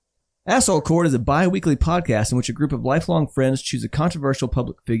Asshole Court is a bi-weekly podcast in which a group of lifelong friends choose a controversial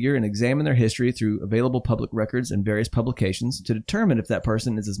public figure and examine their history through available public records and various publications to determine if that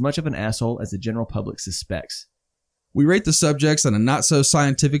person is as much of an asshole as the general public suspects. We rate the subjects on a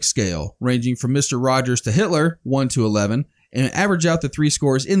not-so-scientific scale, ranging from Mr. Rogers to Hitler, 1 to 11, and average out the 3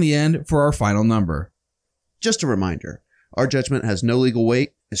 scores in the end for our final number. Just a reminder, our judgment has no legal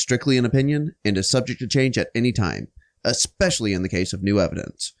weight, is strictly an opinion, and is subject to change at any time, especially in the case of new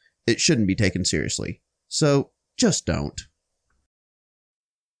evidence. It shouldn't be taken seriously. So, just don't.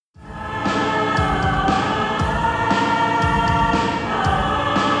 The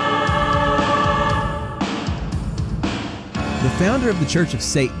founder of the Church of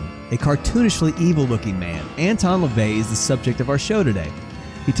Satan, a cartoonishly evil-looking man, Anton LaVey is the subject of our show today.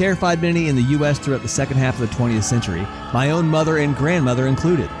 He terrified many in the U.S. throughout the second half of the 20th century, my own mother and grandmother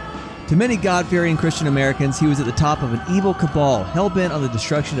included. To many God-fearing Christian Americans, he was at the top of an evil cabal hell-bent on the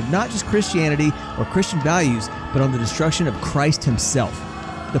destruction of not just Christianity or Christian values, but on the destruction of Christ himself.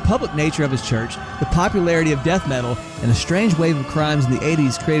 The public nature of his church, the popularity of death metal, and a strange wave of crimes in the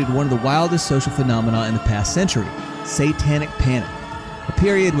 80s created one of the wildest social phenomena in the past century, satanic panic. A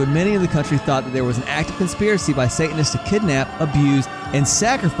period when many in the country thought that there was an active conspiracy by Satanists to kidnap, abuse, and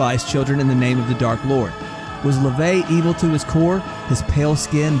sacrifice children in the name of the Dark Lord. Was LaVey evil to his core, his pale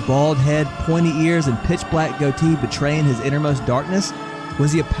skin, bald head, pointy ears, and pitch-black goatee betraying his innermost darkness?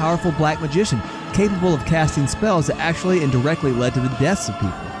 Was he a powerful black magician, capable of casting spells that actually and directly led to the deaths of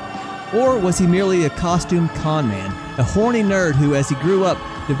people? Or was he merely a costumed con man, a horny nerd who, as he grew up,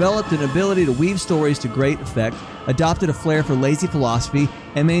 developed an ability to weave stories to great effect, adopted a flair for lazy philosophy,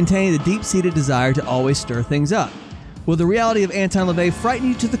 and maintained a deep-seated desire to always stir things up? Will the reality of Anton LaVey frighten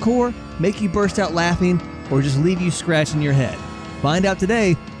you to the core, make you burst out laughing, or just leave you scratching your head? Find out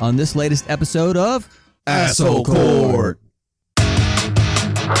today on this latest episode of Asshole Court.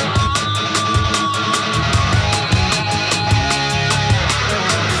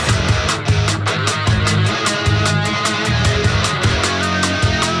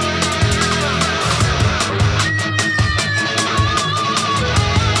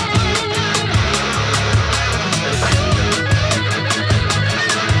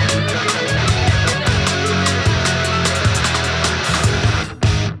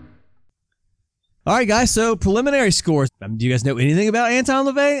 All right, guys, so preliminary scores. Do you guys know anything about Anton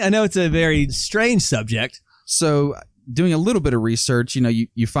LaVey? I know it's a very strange subject. So doing a little bit of research,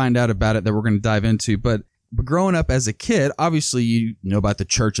 you find out about it that we're going to dive into, but growing up as a kid, obviously you know about the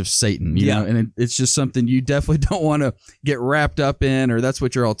Church of Satan, you know, and it's just something you definitely don't want to get wrapped up in, or that's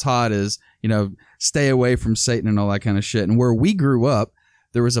what you're all taught is, stay away from Satan and all that kind of shit. And where we grew up,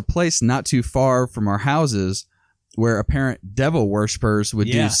 there was a place not too far from our houses where apparent devil worshippers would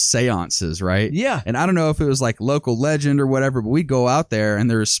do seances, right? Yeah. And I don't know if it was like local legend or whatever, but we'd go out there and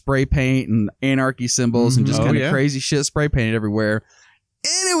there was spray paint and anarchy symbols and just kind of crazy shit spray painted everywhere.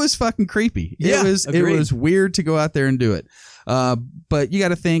 And it was fucking creepy. Yeah, it was weird to go out there and do it. But you got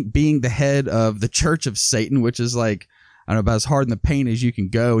to think, being the head of the Church of Satan, which is like, I don't know, about as hard in the paint as you can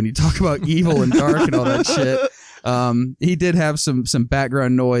go. And you talk about evil and dark and all that shit. He did have some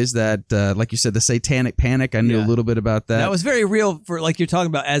background noise that, like you said, the satanic panic. I knew a little bit about that. That was very real for, like you're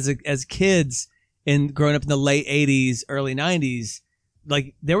talking about, as kids and growing up in the late 80s, early 90s.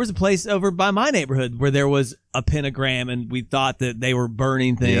 Like, there was a place over by my neighborhood where there was a pentagram, and we thought that they were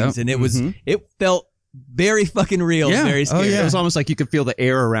burning things, and it felt very fucking real, very scary. It was almost like you could feel the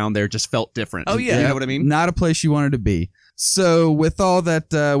air around there just felt different. Oh, yeah. You know what I mean? Not a place you wanted to be. So with all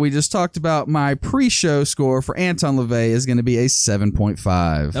that we just talked about, my pre-show score for Anton LaVey is going to be a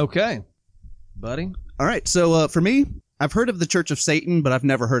 7.5. Okay. Buddy? All right. So for me, I've heard of the Church of Satan, but I've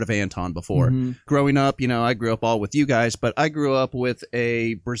never heard of Anton before. Growing up, I grew up all with you guys, but I grew up with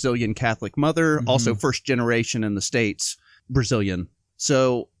a Brazilian Catholic mother, also first generation in the States, Brazilian.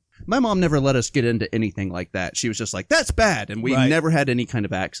 So my mom never let us get into anything like that. She was just like, that's bad. And we never had any kind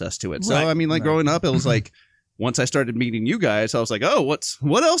of access to it. So, I mean, growing up, it was like, once I started meeting you guys, I was like, oh,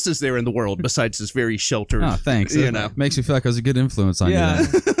 what else is there in the world besides this very sheltered? Oh, thanks. Makes me feel like I was a good influence on you.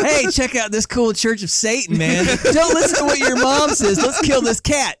 Hey, check out this cool Church of Satan, man. Don't listen to what your mom says. Let's kill this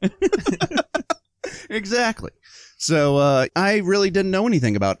cat. Exactly. So I really didn't know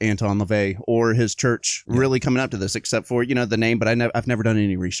anything about Anton LaVey or his church really coming up to this, except for, the name, but I've never done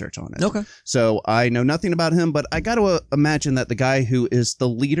any research on it. Okay. So I know nothing about him, but I got to imagine that the guy who is the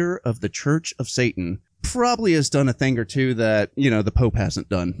leader of the Church of Satan probably has done a thing or two that, the Pope hasn't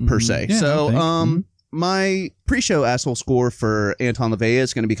done per se. Yeah, so my pre-show asshole score for Anton LaVey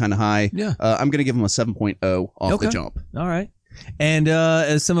is going to be kind of high. Yeah. I'm going to give him a 7.0 off the jump. All right. And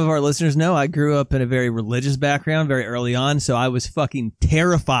as some of our listeners know, I grew up in a very religious background very early on, so I was fucking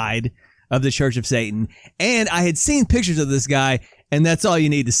terrified of the Church of Satan. And I had seen pictures of this guy, and that's all you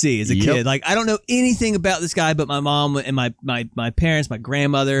need to see as a kid. Like, I don't know anything about this guy, but my mom and my parents, my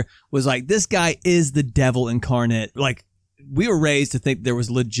grandmother was like, this guy is the devil incarnate. Like, we were raised to think there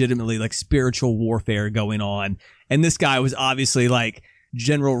was legitimately like spiritual warfare going on. And this guy was obviously like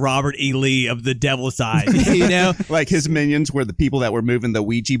General Robert E. Lee of the devil side, you know? Like his minions were the people that were moving the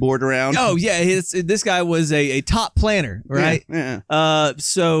Ouija board around. Oh, yeah. This guy was a top planner, right? Yeah.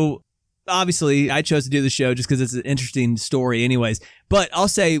 So obviously I chose to do the show just because it's an interesting story anyways. But I'll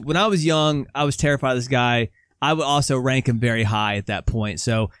say when I was young, I was terrified of this guy. I would also rank him very high at that point.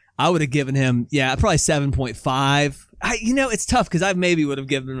 So I would have given him, probably 7.5. It's tough because I maybe would have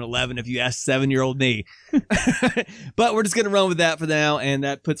given him an 11 if you asked 7-year-old me. But we're just going to run with that for now. And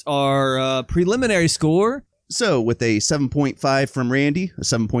that puts our preliminary score. So with a 7.5 from Randy, a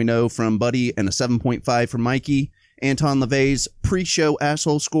 7.0 from Buddy, and a 7.5 from Mikey, Anton LaVey's pre-show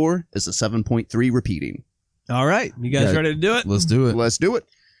asshole score is a 7.3 repeating. All right. You guys ready to do it? Let's do it. Let's do it.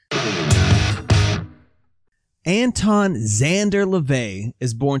 Anton Xander LaVey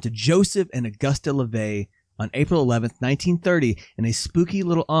is born to Joseph and Augusta LaVey on April 11th, 1930, in a spooky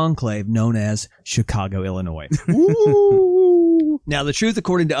little enclave known as Chicago, Illinois. Now, the truth,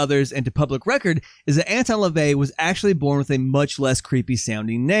 according to others and to public record, is that Anton LaVey was actually born with a much less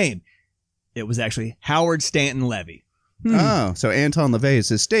creepy-sounding name. It was actually Howard Stanton Levy. Oh, so Anton LaVey is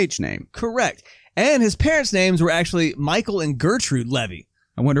his stage name. Correct. And his parents' names were actually Michael and Gertrude Levy.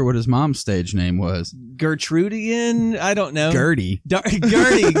 I wonder what his mom's stage name was. Gertrudian? I don't know. Gertie.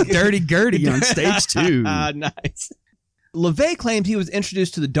 Gertie. Dirty Gertie on stage 2. Nice. LaVey claimed he was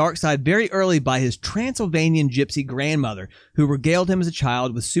introduced to the dark side very early by his Transylvanian gypsy grandmother, who regaled him as a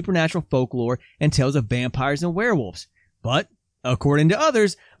child with supernatural folklore and tales of vampires and werewolves. But, according to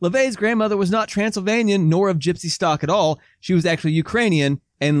others, LaVey's grandmother was not Transylvanian nor of gypsy stock at all. She was actually Ukrainian,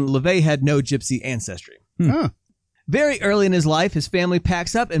 and LaVey had no gypsy ancestry. Huh. Very early in his life, his family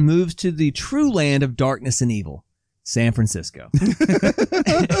packs up and moves to the true land of darkness and evil, San Francisco.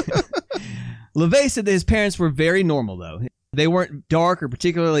 LaVey said that his parents were very normal, though. They weren't dark or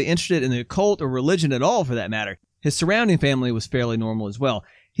particularly interested in the occult or religion at all, for that matter. His surrounding family was fairly normal as well.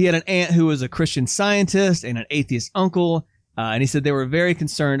 He had an aunt who was a Christian Scientist and an atheist uncle, and he said they were very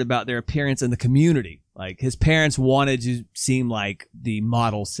concerned about their appearance in the community. Like, his parents wanted to seem like the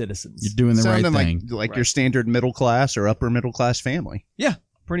model citizens. You're doing the right thing. Like your standard middle class or upper middle class family. Yeah,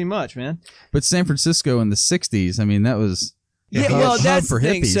 pretty much, man. But San Francisco in the 60s, I mean, that was... that's for the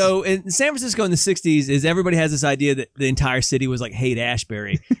thing. hippies. So in San Francisco in the 60s is everybody has this idea that the entire city was like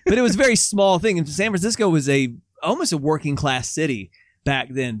Haight-Ashbury. But it was a very small thing. And San Francisco was almost a working class city back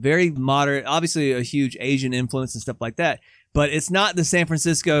then. Very moderate, obviously a huge Asian influence and stuff like that. But it's not the San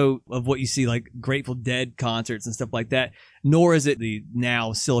Francisco of what you see, like Grateful Dead concerts and stuff like that, nor is it the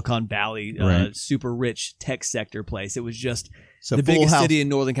now Silicon Valley super rich tech sector place. It was just the biggest city in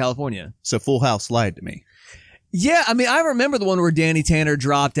Northern California. So Full House lied to me. Yeah, I mean, I remember the one where Danny Tanner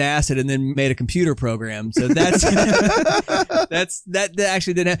dropped acid and then made a computer program. So that's that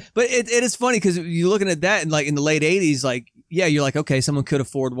actually didn't happen. But it is funny because you're looking at that and like in the late 80s, like, yeah, you're like, okay, someone could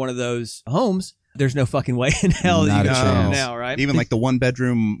afford one of those homes. There's no fucking way in hell that you can afford them now, right? Even like the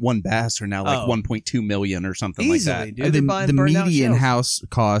 1-bedroom, 1-bath are now like 1.2 million or something easily, like that. Dude. The median house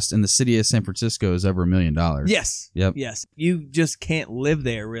cost in the city of San Francisco is over $1 million. Yes. Yep. Yes. You just can't live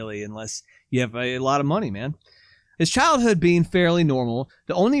there really unless you have a lot of money, man. His childhood being fairly normal,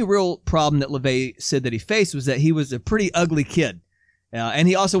 the only real problem that LaVey said that he faced was that he was a pretty ugly kid. And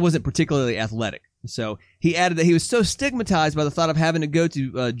he also wasn't particularly athletic. So he added that he was so stigmatized by the thought of having to go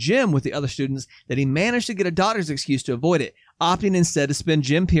to gym with the other students that he managed to get a doctor's excuse to avoid it, opting instead to spend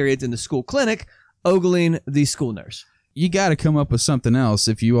gym periods in the school clinic, ogling the school nurse. You got to come up with something else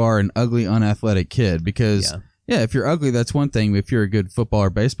if you are an ugly, unathletic kid because, if you're ugly, that's one thing. If you're a good football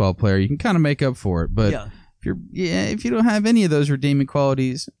or baseball player, you can kind of make up for it. But if you don't have any of those redeeming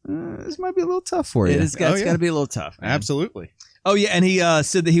qualities, this might be a little tough for you. It's got to be a little tough, man. Absolutely. Oh, yeah, and he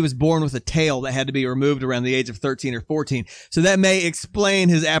said that he was born with a tail that had to be removed around the age of 13 or 14. So that may explain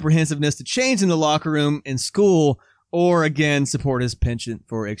his apprehensiveness to change in the locker room in school or, again, support his penchant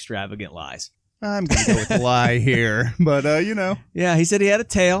for extravagant lies. I'm going to go with the lie here, but, Yeah, he said he had a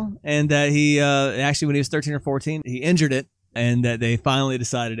tail and that he actually, when he was 13 or 14, he injured it and that they finally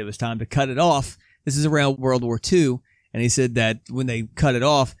decided it was time to cut it off. This is around World War II, and he said that when they cut it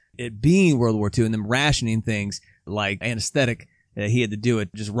off, it being World War II and them rationing things like anesthetic, he had to do it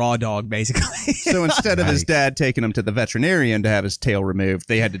just raw dog, basically. So instead of his dad taking him to the veterinarian to have his tail removed,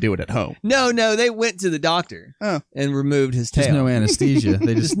 they had to do it at home. No, they went to the doctor and removed his tail. Just no anesthesia.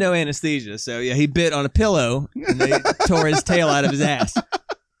 They just no anesthesia. So yeah, he bit on a pillow and they tore his tail out of his ass.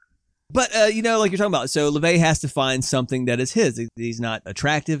 But like you're talking about, so LaVey has to find something that is his. He's not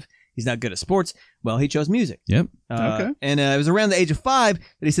attractive. He's not good at sports. Well, he chose music. Yep. Okay. And it was around the age of 5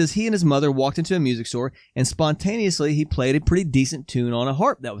 that he says he and his mother walked into a music store and spontaneously he played a pretty decent tune on a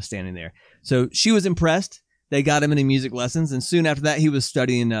harp that was standing there. So she was impressed. They got him into music lessons. And soon after that, he was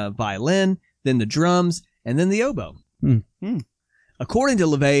studying violin, then the drums, and then the oboe. According to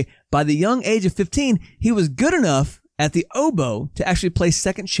LaVey, by the young age of 15, he was good enough at the oboe to actually play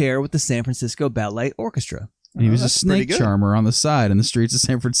second chair with the San Francisco Ballet Orchestra. And he was a snake charmer on the side in the streets of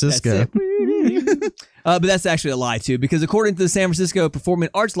San Francisco. But that's actually a lie, too, because according to the San Francisco Performing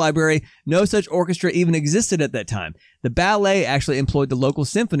Arts Library, no such orchestra even existed at that time. The ballet actually employed the local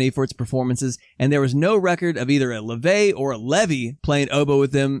symphony for its performances, and there was no record of either a LaVey or a Levy playing oboe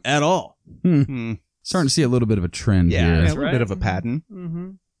with them at all. Starting to see a little bit of a trend here. A little bit of a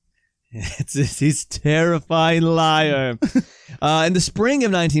pattern. He's a terrifying liar. In the spring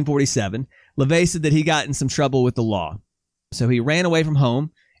of 1947, LaVey said that he got in some trouble with the law. So he ran away from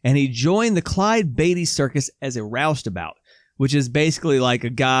home and he joined the Clyde Beatty Circus as a roustabout, which is basically like a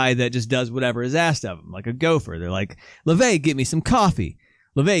guy that just does whatever is asked of him, like a gopher. They're like, LaVey, get me some coffee.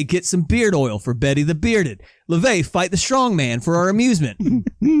 LaVey, get some beard oil for Betty the Bearded. LaVey, fight the strong man for our amusement.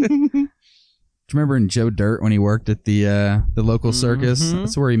 Do you remember in Joe Dirt when he worked at the local circus?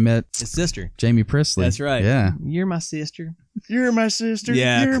 That's where he met his sister, Jamie Priestley. That's right. Yeah. You're my sister. You're my sister.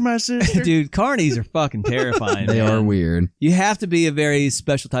 Yeah. You're my sister. Dude, carnies are fucking terrifying. They man. are weird. You have to be a very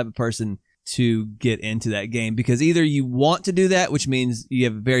special type of person to get into that game because either you want to do that, which means you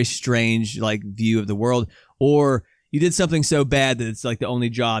have a very strange like view of the world, or you did something so bad that it's like the only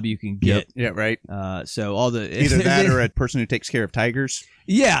job you can get. Yeah, right. So all the either that or a person who takes care of tigers.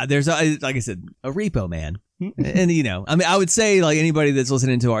 Yeah, there's like I said, a repo man, and I mean, I would say like anybody that's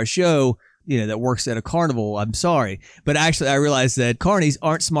listening to our show, that works at a carnival. I'm sorry, but actually, I realized that carnies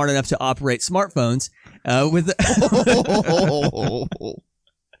aren't smart enough to operate smartphones. I'm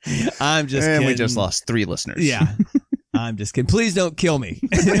just kidding. We just lost 3 listeners. Yeah. I'm just kidding. Please don't kill me.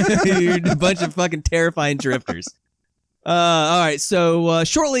 You're a bunch of fucking terrifying drifters. All right. So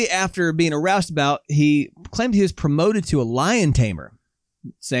shortly after being a roustabout, he claimed he was promoted to a lion tamer,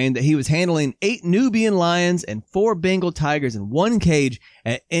 saying that he was handling 8 Nubian lions and 4 Bengal tigers in one cage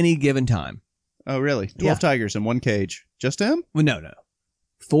at any given time. Oh, really? 12 tigers in one cage. Just him? Well, no.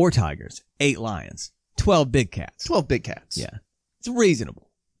 4 tigers, 8 lions, 12 big cats. 12 big cats. Yeah. It's reasonable.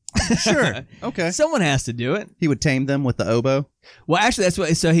 Sure. Okay. Someone has to do it. He would tame them with the oboe? Well, actually, that's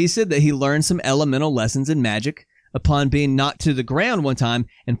what. So he said that he learned some elemental lessons in magic upon being knocked to the ground one time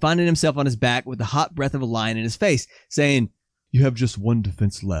and finding himself on his back with the hot breath of a lion in his face, saying, "You have just one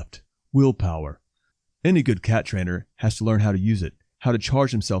defense left, willpower. Any good cat trainer has to learn how to use it, how to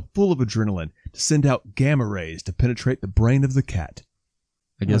charge himself full of adrenaline to send out gamma rays to penetrate the brain of the cat."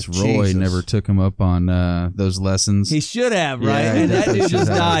 I guess Roy never took him up on those lessons. He should have, right? Yeah, and that dude just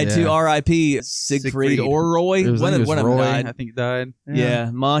died too. R.I.P. Siegfried or Roy. One of them Roy, died. I think he died.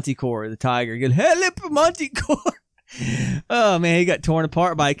 Yeah, Montecore, the tiger. Good help, Montecore. Oh man, he got torn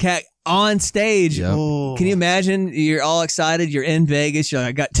apart by a cat on stage. Yep. Oh. Can you imagine? You're all excited. You're in Vegas. You're like,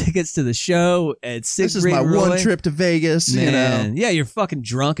 I got tickets to the show at Siegfried. This is my Roy. one trip to Vegas. Man. Yeah, you're fucking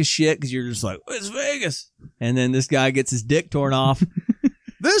drunk as shit because you're just like, it's Vegas. And then this guy gets his dick torn off.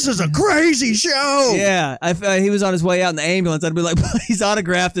 This is a crazy show. Yeah, he was on his way out in the ambulance. I'd be like, please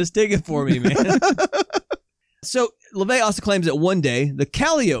autograph this ticket for me, man. So LaVey also claims that one day the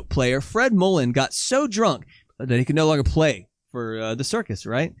Calliope player Fred Mullen got so drunk that he could no longer play for the circus.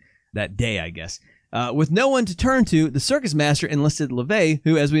 Right, that day, I guess. With no one to turn to, the circus master enlisted LaVey,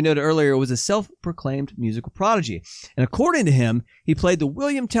 who, as we noted earlier, was a self-proclaimed musical prodigy. And according to him, he played the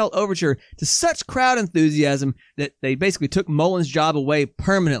William Tell Overture to such crowd enthusiasm that they basically took Mullen's job away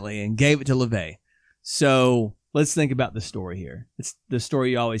permanently and gave it to LaVey. So let's think about the story here. It's the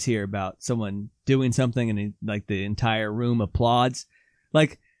story you always hear about someone doing something and like the entire room applauds.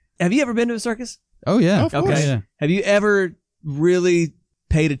 Like, have you ever been to a circus? Oh, yeah. Of course. Yeah. Have you ever really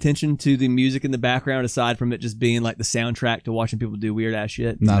paid attention to the music in the background aside from it just being like the soundtrack to watching people do weird ass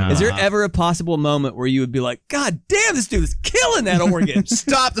shit? Not Is there ever a possible moment where you would be like, God damn, this dude is killing that organ?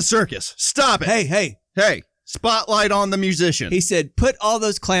 Stop the circus. Stop it. Hey. Spotlight on the musician. He said, put all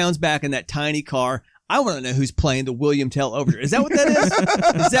those clowns back in that tiny car. I want to know who's playing the William Tell Overture. Is that what that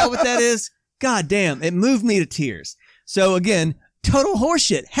is? Is that what that is? God damn, it moved me to tears. So again, total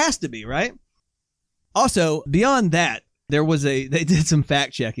horseshit has to be, right? Also, beyond that, They did some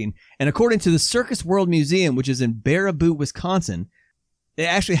fact checking, and according to the Circus World Museum, which is in Baraboo, Wisconsin, it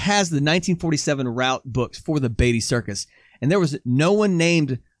actually has the 1947 route books for the Beatty Circus, and there was no one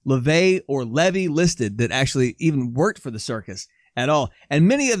named LaVey or Levy listed that actually even worked for the circus at all. And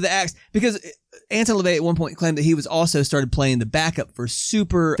many of the acts, because Anton LaVey at one point claimed that he was also started playing the backup for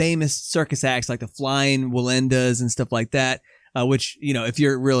super famous circus acts like the Flying Wallendas and stuff like that. Which, you know, if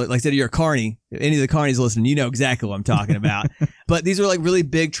you're really, like I said, you're a carny, if any of the carnies listening, you know exactly what I'm talking about. But these were like really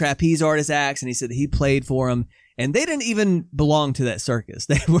big trapeze artist acts, and he said that he played for them, and they didn't even belong to that circus.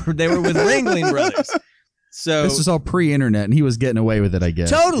 They were with Ringling Brothers. So this was all pre-internet, and he was getting away with it, I guess.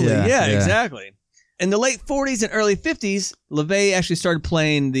 Totally, yeah, exactly. In the late 40s and early 50s, LaVey actually started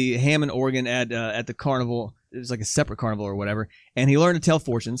playing the Hammond organ at the carnival. It was like a separate carnival or whatever, and he learned to tell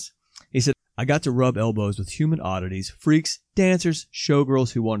fortunes. He said, I got to rub elbows with human oddities, freaks, dancers,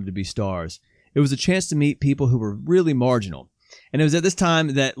 showgirls who wanted to be stars. It was a chance to meet people who were really marginal. And it was at this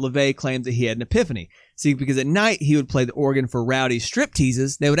time that LaVey claimed that he had an epiphany. See, because at night he would play the organ for rowdy strip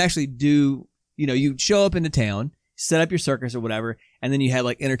teases. They would actually do, you know, you'd show up into town, set up your circus or whatever, and then you had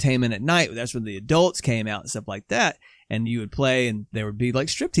like entertainment at night. That's when the adults came out and stuff like that. And you would play, and there would be like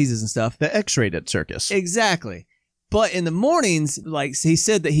strip teases and stuff. The X-rated circus. Exactly. But in the mornings, like he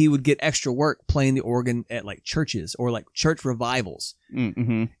said that he would get extra work playing the organ at like churches or like church revivals.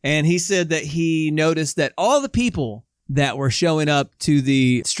 Mm-hmm. And he said that he noticed that all the people that were showing up to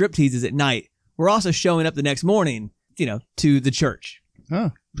the strip teases at night were also showing up the next morning, you know, to the church.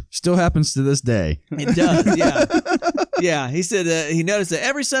 Oh, still happens to this day. It does, yeah. Yeah, he said he noticed that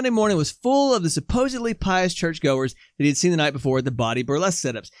every Sunday morning was full of the supposedly pious churchgoers that he had seen the night before at the Body Burlesque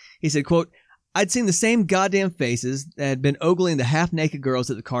setups. He said, quote, I'd seen the same goddamn faces that had been ogling the half-naked girls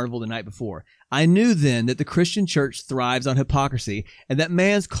at the carnival the night before. I knew then that the Christian church thrives on hypocrisy and that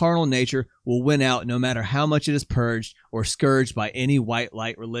man's carnal nature will win out no matter how much it is purged or scourged by any white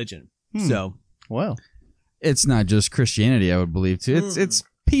light religion. So, well, it's not just Christianity, I would believe, too. It's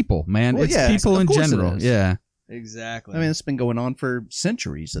people, man. Well, it's yeah, people of in course it general. is. Yeah. exactly. I mean, it's been going on for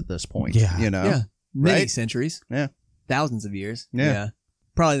centuries at this point. Yeah. You know? yeah, many right? centuries. Yeah. Thousands of years. Yeah.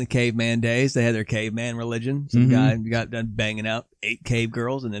 Probably in the caveman days, they had their caveman religion. Some guy got done banging out 8 cave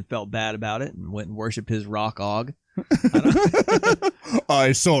girls and then felt bad about it and went and worshipped his rock Og.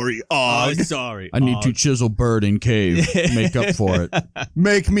 I'm sorry, Og. Sorry. I need to chisel bird in cave. Make up for it.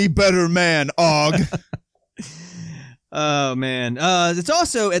 Make me better man, Og. Oh, man. It's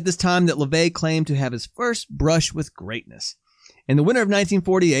also at this time that LaVey claimed to have his first brush with greatness. In the winter of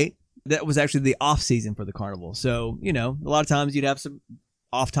 1948, that was actually the off season for the carnival. So, you know, a lot of times you'd have some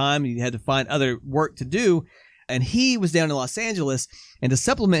off time. You had to find other work to do. And he was down in Los Angeles, and to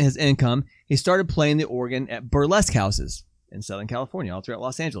supplement his income, he started playing the organ at burlesque houses in Southern California, all throughout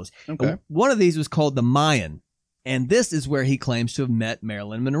Los Angeles. Okay. And one of these was called the Mayan, and this is where he claims to have met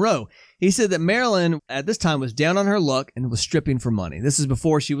Marilyn Monroe. He said that Marilyn, at this time, was down on her luck and was stripping for money. This is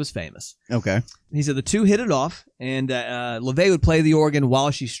before she was famous. Okay. He said the two hit it off, and LaVey would play the organ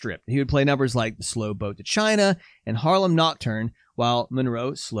while she stripped. He would play numbers like The Slow Boat to China and Harlem Nocturne while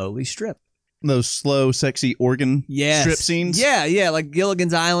Monroe slowly stripped. Those slow, sexy organ strip scenes? Yeah, like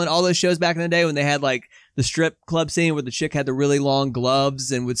Gilligan's Island, all those shows back in the day when they had like the strip club scene where the chick had the really long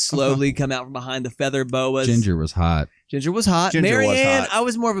gloves and would slowly come out from behind the feather boas. Ginger was hot. Ginger was hot. Ginger was Marianne, hot. I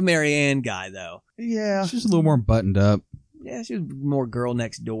was more of a Marianne guy, though. Yeah. She's a little more buttoned up. Yeah, she was more girl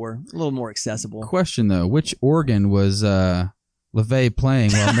next door, a little more accessible. Question, though. Which organ was LaVey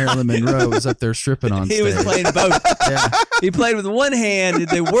playing while Marilyn Monroe was up there stripping on stage? He was playing both. Yeah. He played with one hand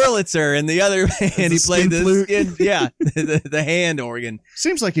the Wurlitzer, and the other hand he played the flute. skin, the hand organ.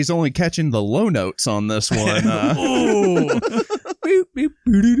 Seems like he's only catching the low notes on this one. Ooh. Boop, boop,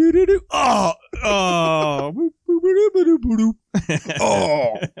 boo-doo-doo-doo-doo. Oh. Boop, boop-a-doo-ba-doo-ba-doo.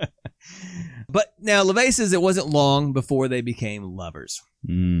 Oh. But now LaVey says it wasn't long before they became lovers.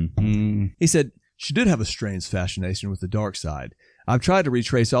 He said, she did have a strange fascination with the dark side. I've tried to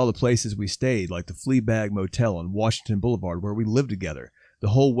retrace all the places we stayed, like the Fleabag Motel on Washington Boulevard where we lived together, the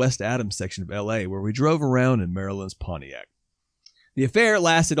whole West Adams section of L.A. where we drove around in Marilyn's Pontiac. The affair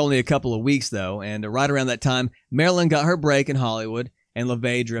lasted only a couple of weeks, though, and right around that time, Marilyn got her break in Hollywood, and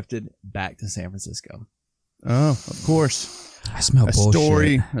LaVey drifted back to San Francisco. Oh, of course. I smell A bullshit.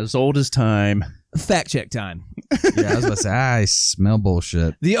 story as old as time. Fact check time. Yeah, I was about to say, I smell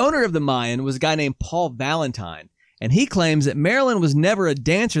bullshit. The owner of the Mayan was a guy named Paul Valentine, and he claims that Marilyn was never a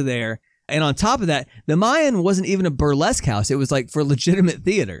dancer there. And on top of that, the Mayan wasn't even a burlesque house. It was like for legitimate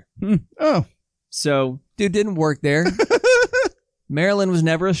theater. Oh. So, dude didn't work there. Marilyn was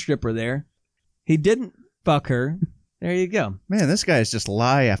never a stripper there. He didn't fuck her. There you go. Man, this guy is just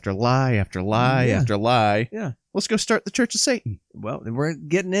lie after lie after lie Yeah. after lie. Yeah. Let's go start the Church of Satan. Well, we're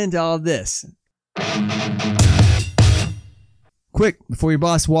getting into all this. Quick, before your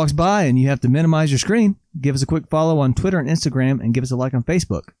boss walks by and you have to minimize your screen, give us a quick follow on Twitter and Instagram and give us a like on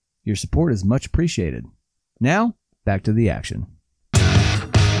Facebook. Your support is much appreciated. Now, back to the action.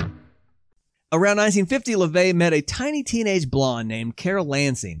 Around 1950, LaVey met a tiny teenage blonde named Carol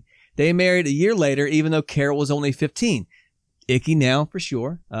Lansing. They married a year later, even though Carol was only 15. Icky now, for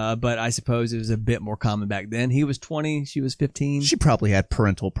sure, but I suppose it was a bit more common back then. He was 20, she was 15. She probably had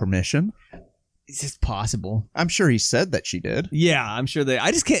parental permission. It's just possible. I'm sure he said that she did. Yeah, I'm sure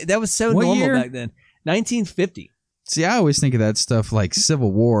I just can't, that was so What normal year? back then. 1950. See, I always think of that stuff like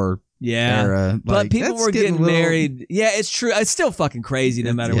Civil War Yeah. era. But Like, people that's were getting a little- married. Yeah, it's true. It's still fucking crazy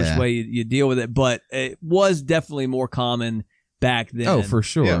no matter which Yeah. way you deal with it, but it was definitely more common back then. Oh, for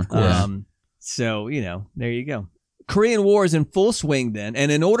sure. Yeah, of course. So, there you go. Korean War is in full swing then, and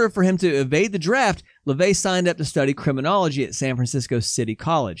in order for him to evade the draft, LaVey signed up to study criminology at San Francisco City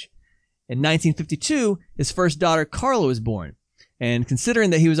College. In 1952, his first daughter, Carla, was born. And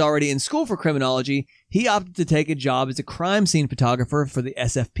considering that he was already in school for criminology, he opted to take a job as a crime scene photographer for the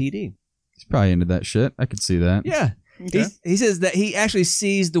SFPD. He's probably into that shit. I could see that. Yeah. Okay. He says that he actually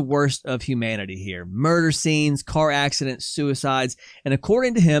sees the worst of humanity here. Murder scenes, car accidents, suicides. And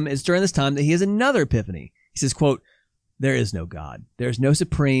according to him, it's during this time that he has another epiphany. He says, quote, "There is no God. There is no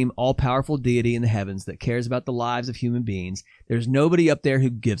supreme, all-powerful deity in the heavens that cares about the lives of human beings. There's nobody up there who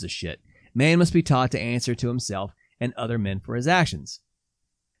gives a shit. Man must be taught to answer to himself and other men for his actions."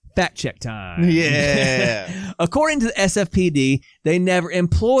 Fact check time. Yeah. According to the SFPD, they never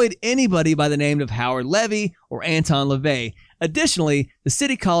employed anybody by the name of Howard Levy or Anton LaVey. Additionally, the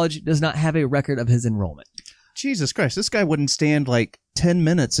city college does not have a record of his enrollment. Jesus Christ, this guy wouldn't stand like 10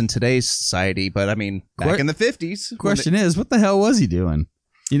 minutes in today's society, but I mean, back in the 50s. Question is, what the hell was he doing?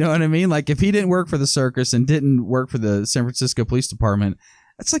 You know what I mean? Like, if he didn't work for the circus and didn't work for the San Francisco Police Department,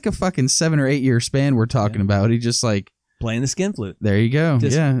 that's like a fucking 7 or 8 year span we're talking about. He just like, Playing the skin flute. there you go.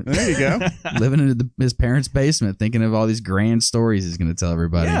 Just- yeah. There you go. Living in his parents' basement, thinking of all these grand stories he's going to tell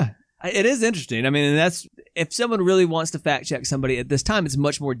everybody. Yeah. It is interesting. I mean, and that's, if someone really wants to fact check somebody at this time, it's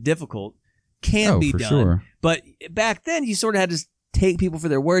much more difficult. Can be for done. sure. But back then, you sort of had to take people for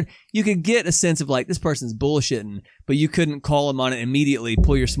their word. You could get a sense of like, this person's bullshitting, but you couldn't call them on it immediately,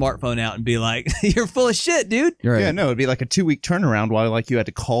 pull your smartphone out and be like, you're full of shit, dude. You're right. Yeah, no, it'd be like a 2-week turnaround while like you had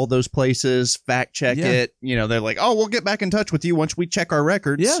to call those places, fact check Yeah. it. You know, they're like, oh, we'll get back in touch with you once we check our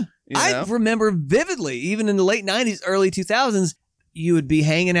records. Yeah. You I know? remember vividly, even in the late 90s, early 2000s, you would be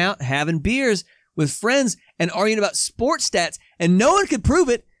hanging out, having beers with friends and arguing about sports stats, and no one could prove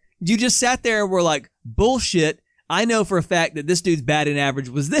it. You just sat there and were like, bullshit. I know for a fact that this dude's batting average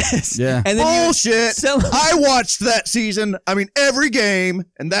was this. Yeah. And then Bullshit. I watched that season. I mean, every game,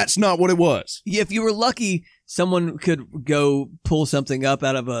 and that's not what it was. if you were lucky, someone could go pull something up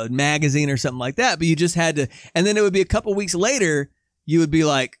out of a magazine or something like that, but you just had to, and then it would be a couple weeks later, you would be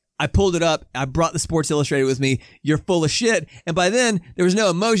like, I pulled it up, I brought the Sports Illustrated with me, you're full of shit. And by then, there was no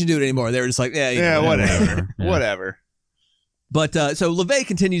emotion to it anymore. They were just like, yeah, you know, whatever. Yeah. Whatever. But so LaVey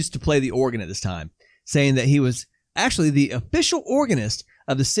continues to play the organ at this time, saying that he was actually the official organist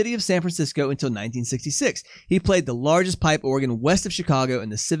of the city of San Francisco until 1966. He played the largest pipe organ west of Chicago in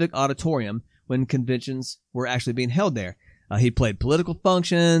the Civic Auditorium when conventions were actually being held there. He played political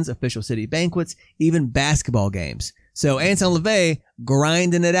functions, official city banquets, even basketball games. So Anton LaVey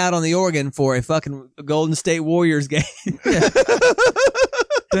grinding it out on the organ for a fucking Golden State Warriors game.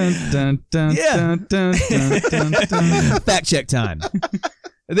 Dun, dun, dun, Yeah. dun, dun, dun, dun, dun. Fact check time.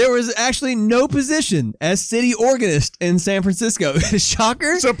 There was actually no position as city organist in San Francisco.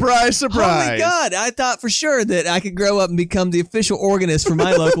 Shocker. Surprise, surprise. Holy God. I thought for sure that I could grow up and become the official organist for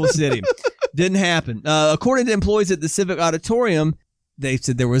my local city. Didn't happen. According to employees at the Civic Auditorium, they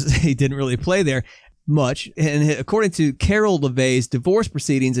said he didn't really play there much. And according to Carol LaVey's divorce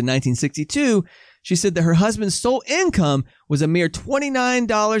proceedings in 1962, she said that her husband's sole income was a mere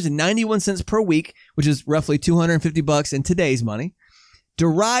 $29.91 per week, which is roughly $250 in today's money,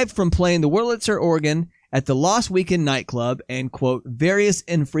 derived from playing the Wurlitzer organ at the Lost Weekend nightclub and, quote, various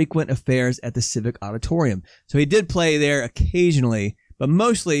infrequent affairs at the Civic Auditorium. So he did play there occasionally, but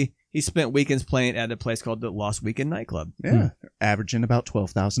mostly he spent weekends playing at a place called the Lost Weekend nightclub. Yeah. Averaging about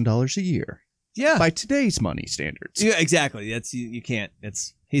 $12,000 a year. Yeah. By today's money standards. Yeah, exactly. That's you can't.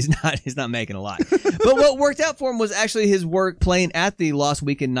 He's not making a lot. But what worked out for him was actually his work playing at the Lost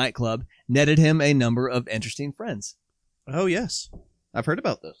Weekend nightclub netted him a number of interesting friends. Oh, yes. I've heard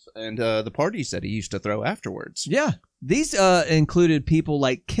about this. And the parties that he used to throw afterwards. Yeah. These included people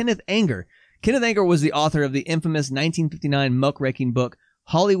like Kenneth Anger. Kenneth Anger was the author of the infamous 1959 muckraking book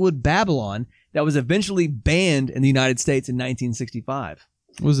Hollywood Babylon, that was eventually banned in the United States in 1965.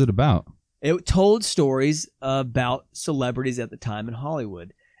 What was it about? It told stories about celebrities at the time in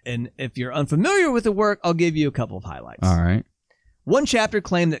Hollywood. And if you're unfamiliar with the work, I'll give you a couple of highlights. All right. One chapter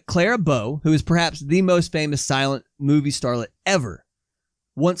claimed that Clara Bow, who is perhaps the most famous silent movie starlet ever,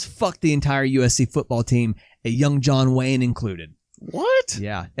 once fucked the entire USC football team, a young John Wayne included. What?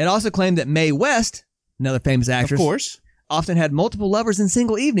 Yeah. It also claimed that Mae West, another famous actress, Of course. often had multiple lovers in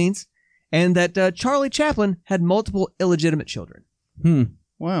single evenings, and that Charlie Chaplin had multiple illegitimate children.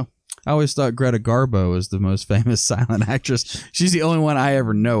 Wow. I always thought Greta Garbo was the most famous silent actress. She's the only one I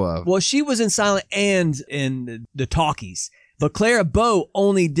ever know of. Well, she was in silent and in the talkies, but Clara Bow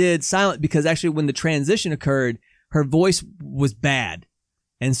only did silent because actually when the transition occurred, her voice was bad.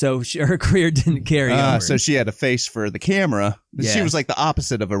 And so her career didn't carry over. So she had a face for the camera. Yeah. She was like the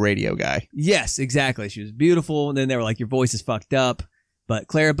opposite of a radio guy. Yes, exactly. She was beautiful. And then they were like, your voice is fucked up. But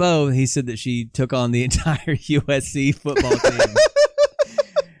Clara Bow, he said that she took on the entire USC football team.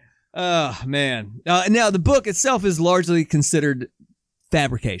 Oh, man. Now, the book itself is largely considered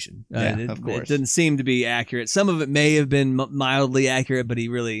fabrication. Of course. It doesn't seem to be accurate. Some of it may have been mildly accurate, but he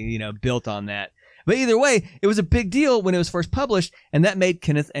really, built on that. But either way, it was a big deal when it was first published, and that made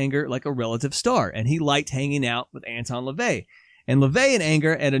Kenneth Anger like a relative star, and he liked hanging out with Anton LaVey. And LaVey and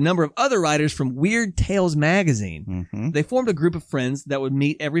Anger and a number of other writers from Weird Tales magazine, they formed a group of friends that would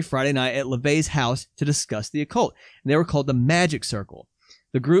meet every Friday night at LaVey's house to discuss the occult. And they were called the Magic Circle.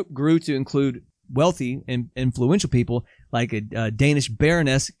 The group grew to include wealthy and influential people like a Danish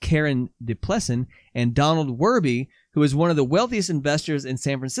baroness, Karen de Plessen, and Donald Werby, who was one of the wealthiest investors in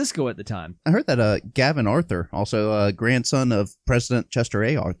San Francisco at the time. I heard that Gavin Arthur, also grandson of President Chester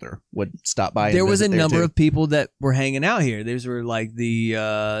A. Arthur, would stop by. There was a number too. of people that were hanging out here. These were like the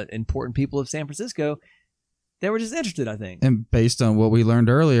important people of San Francisco. They were just interested, I think. And based on what we learned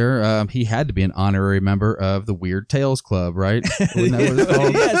earlier, he had to be an honorary member of the Weird Tales Club, right? Wasn't that what it's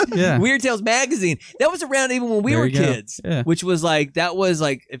called? Yes. Yeah. Weird Tales magazine. That was around even when we There were you go. kids. Yeah. Which was like, that was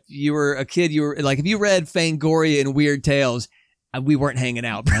like, if you were a kid, you were like, if you read Fangoria and Weird Tales, we weren't hanging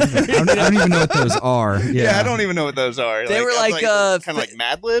out. I don't even know what those are. Yeah, I don't even know what those are. They were like kind of like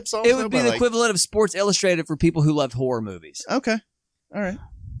Mad Libs. Also, it would be the equivalent of Sports Illustrated for people who loved horror movies. Okay, all right.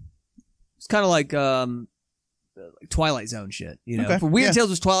 It's kind of like Twilight Zone shit, Okay. For Weird Yeah. Tales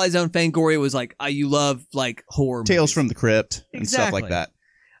was Twilight Zone. Fangoria was like, you love like horror Tales movies. from the Crypt and stuff Exactly. like that.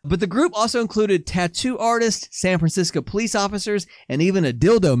 But the group also included tattoo artists, San Francisco police officers, and even a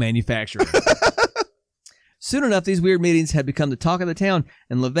dildo manufacturer. Soon enough, these weird meetings had become the talk of the town,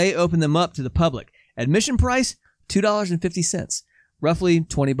 and LaVey opened them up to the public. Admission price, $2.50, roughly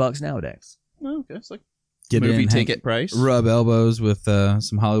 $20 nowadays. Oh, okay, it's like Get movie in, ticket price. rub elbows with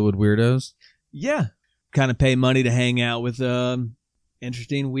some Hollywood weirdos. Yeah. Kind of pay money to hang out with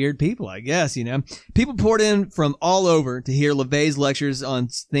interesting, weird people, I guess, People poured in from all over to hear LaVey's lectures on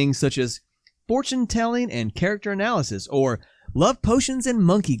things such as fortune telling and character analysis, or love potions and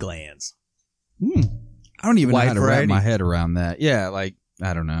monkey glands. I don't even know Wide how to wrap variety. my head around that. Yeah, like,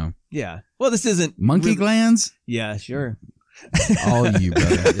 I don't know. Yeah. Well, this isn't... Monkey really- glands? Yeah, sure. All you,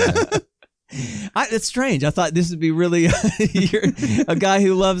 brother. Yeah. It's strange. I thought this would be really you're a guy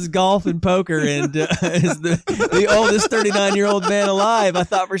who loves golf and poker and is the oldest 39-year-old man alive. I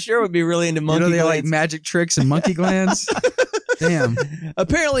thought for sure would be really into monkey They like glands. magic tricks and monkey glands? Damn.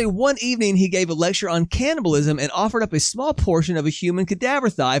 Apparently, one evening he gave a lecture on cannibalism and offered up a small portion of a human cadaver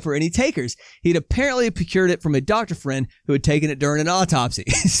thigh for any takers. He'd apparently procured it from a doctor friend who had taken it during an autopsy.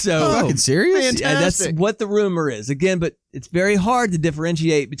 So Fucking serious? yeah, that's Fantastic. what the rumor is. Again, but it's very hard to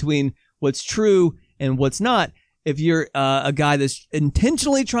differentiate between what's true and what's not. If you're a guy that's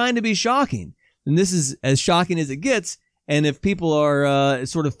intentionally trying to be shocking, then this is as shocking as it gets. And if people are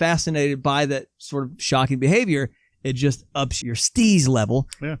sort of fascinated by that sort of shocking behavior, it just ups your steez level.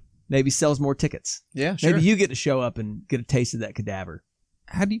 Yeah. Maybe sells more tickets. Yeah, sure. Maybe you get to show up and get a taste of that cadaver.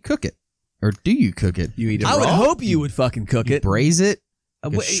 How do you cook it? Or do you cook it? You eat it I would raw? hope you would fucking cook You it. braise it?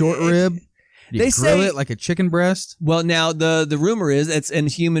 Like a Wait, short rib? You they grill say- it like a chicken breast? Well, now the rumor is it's in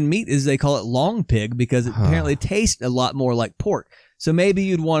human meat is they call it long pig because it apparently tastes a lot more like pork. So maybe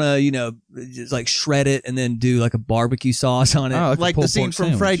you'd want to, just like shred it and then do like a barbecue sauce on it. Oh, Like the scene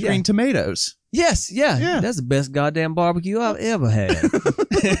from Fried Yeah. Green Tomatoes. Yes, yeah, Yeah. that's the best goddamn barbecue I've ever had.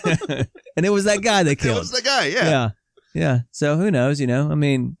 And it was that guy they That killed. was the guy, Yeah. So who knows? I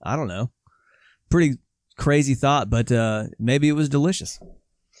mean, I don't know. Pretty crazy thought, but maybe it was delicious.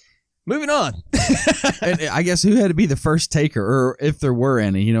 Moving on. And I guess who had to be the first taker, or if there were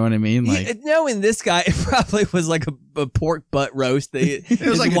any, you know what I mean? Like, Knowing this guy, it probably was like a pork butt roast. It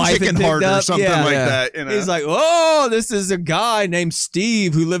was like a chicken heart or something like that. You know? He's like, oh, this is a guy named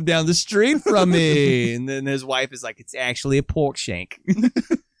Steve who lived down the street from me. And then his wife is like, it's actually a pork shank.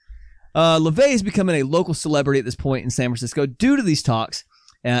 LaVey is becoming a local celebrity at this point in San Francisco due to these talks.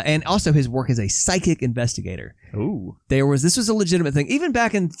 And also his work as a psychic investigator. Ooh. This was a legitimate thing. Even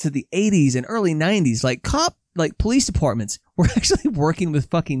back into the 80s and early 90s, like police departments were actually working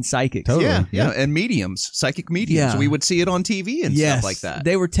with fucking psychics. Totally. Yeah. And mediums, psychic mediums. Yeah. We would see it on TV and stuff like that.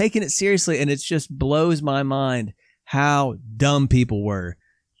 They were taking it seriously, and it just blows my mind how dumb people were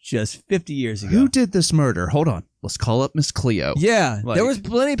just 50 years ago. Who did this murder? Hold on. Let's call up Miss Cleo. Yeah, there was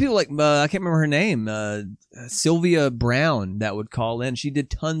plenty of people like, I can't remember her name, Sylvia Brown, that would call in. She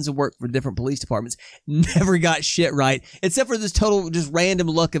did tons of work for different police departments, never got shit right, except for this total just random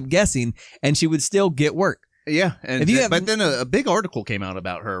luck of guessing, and she would still get work. Yeah, but then a big article came out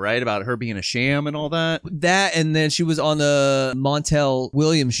about her, right? About her being a sham and all that. That, and then she was on the Montel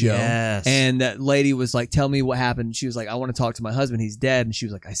Williams show. Yes. And that lady was like, tell me what happened. She was like, I want to talk to my husband. He's dead. And she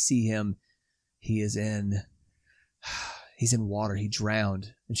was like, I see him. He's in water. He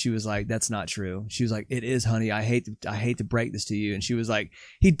drowned. And she was like, that's not true. She was like, it is, honey. I hate to break this to you. And she was like,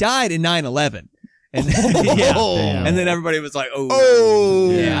 he died in 9/11. And and then everybody was like,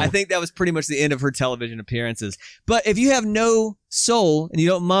 oh. Yeah, I think that was pretty much the end of her television appearances. But if you have no soul and you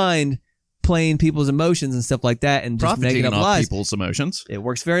don't mind playing people's emotions and stuff like that and just making up lies, people's emotions, it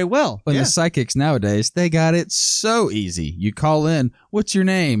works very well. But the psychics nowadays, they got it so easy. You call in, what's your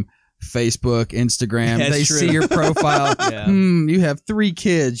name? Facebook, Instagram. They see your profile. You have 3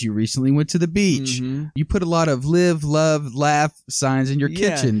 kids. You recently went to the beach. Mm-hmm. You put a lot of live, love, laugh signs in your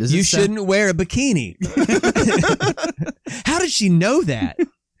kitchen. You shouldn't wear a bikini. How did she know that? You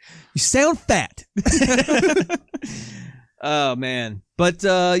sound fat. Oh, man. But,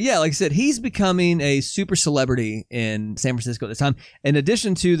 like I said, he's becoming a super celebrity in San Francisco at this time. In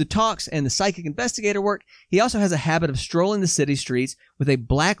addition to the talks and the psychic investigator work, he also has a habit of strolling the city streets with a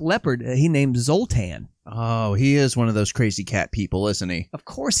black leopard he named Zoltan. Oh, he is one of those crazy cat people, isn't he? Of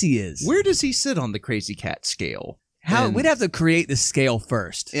course he is. Where does he sit on the crazy cat scale? We'd have to create the scale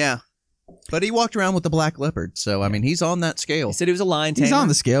first. Yeah. But he walked around with the black leopard, so, I mean, he's on that scale. He said he was a lion tamer. He's on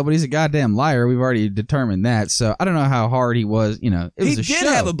the scale, but he's a goddamn liar. We've already determined that, so I don't know how hard he was, It was a show. He did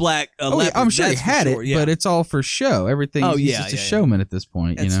have a black leopard. I'm sure he had it, but it's all for show. Everything he's just a showman at this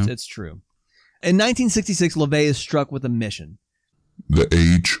point, It's true. In 1966, LaVey is struck with a mission. The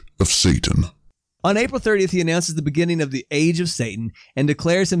Age of Satan. On April 30th, he announces the beginning of the Age of Satan and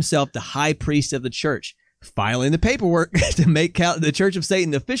declares himself the high priest of the church, filing the paperwork to make the Church of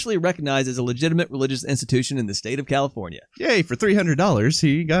Satan officially recognized as a legitimate religious institution in the state of California. Yay, for $300,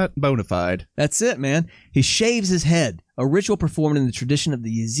 he got bona fide. That's it, man. He shaves his head, a ritual performed in the tradition of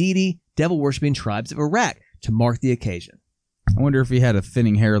the Yazidi, devil-worshipping tribes of Iraq, to mark the occasion. I wonder if he had a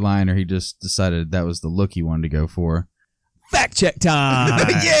thinning hairline or he just decided that was the look he wanted to go for. Fact check time!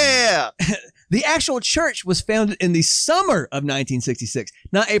 Yeah! The actual church was founded in the summer of 1966,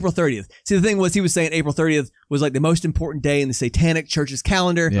 not April 30th. See, the thing was, he was saying April 30th was like the most important day in the Satanic Church's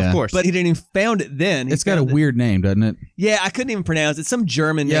calendar. Yeah. Of course. But he didn't even found it then. It's got a weird name, doesn't it? Yeah, I couldn't even pronounce it. Some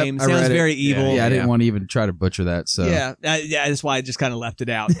German name. Sounds very evil. Yeah, I didn't want to even try to butcher that. So Yeah, that's why I just kind of left it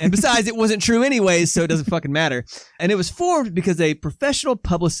out. And besides, it wasn't true anyways, so it doesn't fucking matter. And it was formed because a professional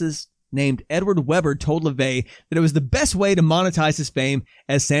publicist named Edward Weber told LaVey that it was the best way to monetize his fame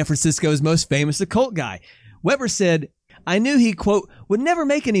as San Francisco's most famous occult guy. Weber said, I knew he, quote, would never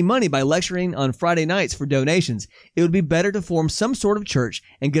make any money by lecturing on Friday nights for donations. It would be better to form some sort of church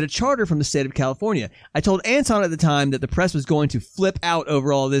and get a charter from the state of California. I told Anton at the time that the press was going to flip out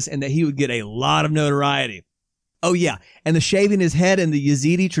over all this and that he would get a lot of notoriety. Oh yeah, and the shaving his head and the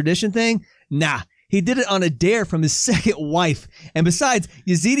Yazidi tradition thing? Nah. He did it on a dare from his second wife. And besides,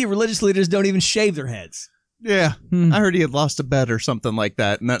 Yazidi religious leaders don't even shave their heads. Yeah. I heard he had lost a bet or something like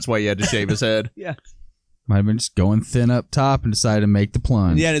that, and that's why he had to shave his head. Yeah. Might have been just going thin up top and decided to make the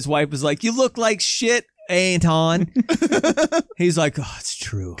plunge. Yeah, and his wife was like, you look like shit, Anton. He's like, oh, it's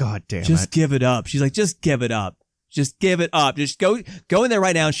true. God damn it. Just give it up. She's like, just give it up. Just give it up. Just go in there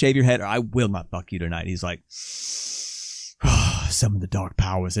right now and shave your head, or I will not fuck you tonight. He's like, summon the dark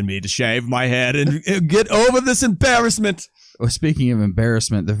powers in me to shave my head and get over this embarrassment. Well, speaking of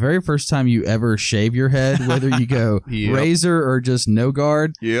embarrassment, the very first time you ever shave your head, whether you go razor or just no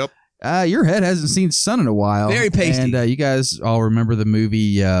guard, your head hasn't seen sun in a while. Very pasty. And you guys all remember the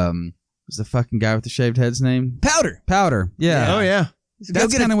movie, what's the fucking guy with the shaved head's name? Powder. Yeah. Oh, yeah.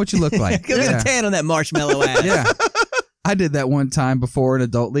 That's kind of what you look like. Go get a tan on that marshmallow ass. Yeah. I did that one time before an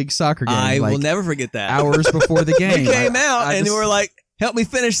adult league soccer game. I like, will never forget that. hours before the game. You came out I and you were like, help me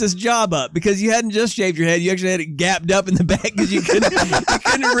finish this job up, because you hadn't just shaved your head. You actually had it gapped up in the back because you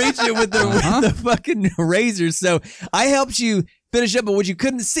couldn't reach it with the fucking razor. So I helped you finish up, but what you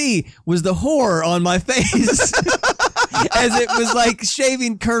couldn't see was the horror on my face as it was like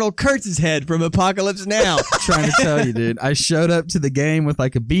shaving Colonel Kurtz's head from Apocalypse Now. trying to tell you, dude. I showed up to the game with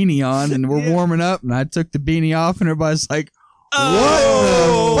like a beanie on, and we're warming up, and I took the beanie off, and everybody's like,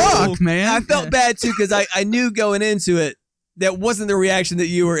 what the fuck, man? I felt bad too, because I knew going into it that wasn't the reaction that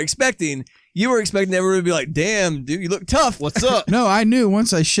you were expecting. You were expecting everyone to be like, damn, dude, you look tough. What's up? No, I knew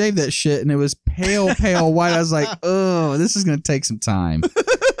once I shaved that shit and it was pale white. I was like, oh, this is going to take some time.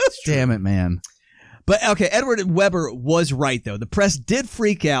 Damn it, man. But okay, Edward Weber was right, though. The press did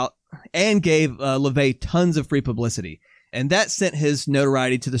freak out and gave LaVey tons of free publicity, and that sent his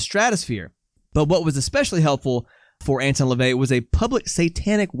notoriety to the stratosphere. But what was especially helpful for Anton LaVey was a public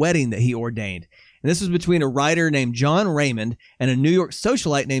satanic wedding that he ordained. And this was between a writer named John Raymond and a New York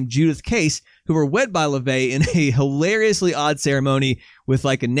socialite named Judith Case, who were wed by LaVey in a hilariously odd ceremony with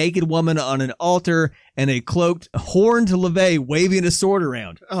like a naked woman on an altar and a cloaked, horned LaVey waving a sword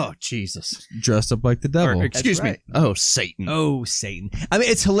around. Oh, Jesus. Dressed up like the devil. Or, excuse That's right. me. Oh, Satan. Oh, Satan. I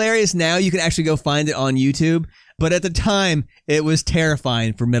mean, it's hilarious now. You can actually go find it on YouTube. But at the time, it was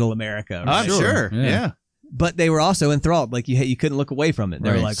terrifying for middle America. Right? I'm sure. Yeah. But they were also enthralled. Like, you couldn't look away from it. They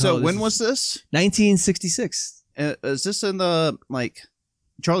were Right. like, So oh, when was this? 1966. Is this in the, like,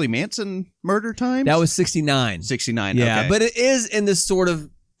 Charlie Manson murder time? That was 69. 69. Yeah, okay. but it is in this sort of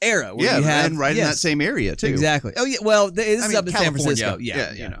era where you have... and right in that same area, too. Exactly. Oh, yeah. Well, this is up in San California. Francisco.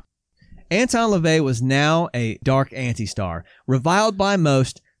 Yeah. You know. Anton LaVey was now a dark anti-star, reviled by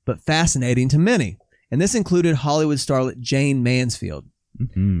most, but fascinating to many. And this included Hollywood starlet Jane Mansfield.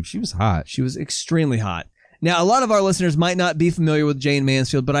 Mm-hmm. She was hot. She was extremely hot. Now, a lot of our listeners might not be familiar with Jane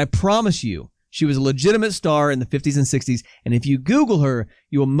Mansfield, but I promise you, she was a legitimate star in the 50s and 60s, and if you Google her,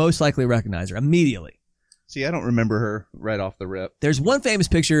 you will most likely recognize her immediately. See, I don't remember her right off the rip. There's one famous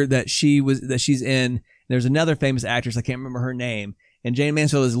picture that she's in. There's another famous actress, I can't remember her name, and Jane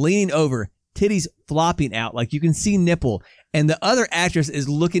Mansfield is leaning over, titties flopping out, like you can see nipple, and the other actress is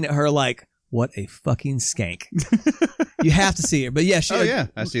looking at her like, what a fucking skank. You have to see her. But yeah,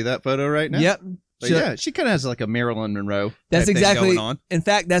 I see that photo right now. Yep. But yeah, she kind of has like a Marilyn Monroe. That's type thing exactly. going on. In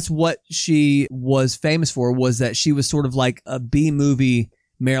fact, that's what she was famous for, was that she was sort of like a B-movie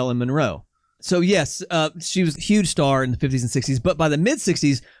Marilyn Monroe. So yes, she was a huge star in the 50s and 60s, but by the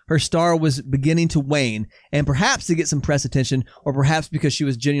mid-60s, her star was beginning to wane, and perhaps to get some press attention, or perhaps because she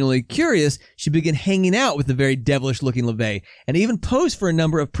was genuinely curious, she began hanging out with the very devilish-looking LaVey, and even posed for a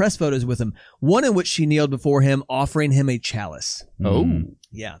number of press photos with him, one in which she kneeled before him, offering him a chalice. Oh.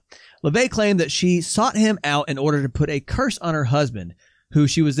 Yeah. LaVey claimed that she sought him out in order to put a curse on her husband, who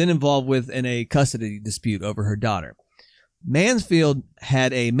she was then involved with in a custody dispute over her daughter. Mansfield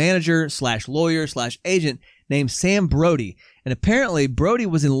had a manager/lawyer/agent named Sam Brody, and apparently Brody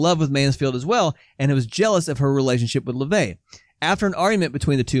was in love with Mansfield as well, and was jealous of her relationship with LaVey. After an argument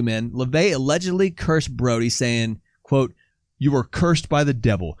between the two men, LaVey allegedly cursed Brody, saying, quote, "You are cursed by the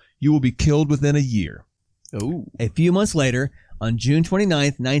devil. You will be killed within a year." Oh. A few months later, on June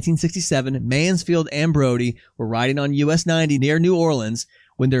 29th, 1967, Mansfield and Brody were riding on US 90 near New Orleans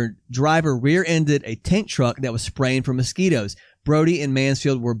when their driver rear-ended a tank truck that was spraying for mosquitoes. Brody and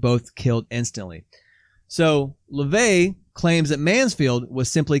Mansfield were both killed instantly. So LaVey claims that Mansfield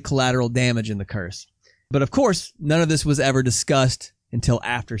was simply collateral damage in the curse. But of course, none of this was ever discussed until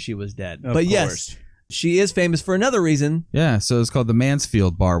after she was dead. Of but course. Yes, she is famous for another reason. Yeah, so it's called the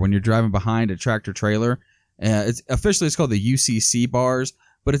Mansfield Bar when you're driving behind a tractor trailer. It's called the UCC bars,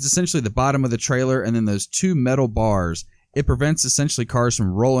 but it's essentially the bottom of the trailer and then those two metal bars. It prevents essentially cars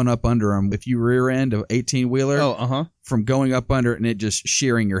from rolling up under them. If you rear end an 18-wheeler, from going up under it and it just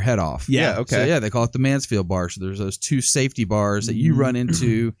shearing your head off. Yeah, okay. So yeah, they call it the Mansfield bar. So there's those two safety bars that you run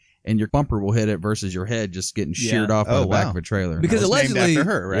into and your bumper will hit it versus your head just getting sheared off by the back of a trailer. Because That was named allegedly,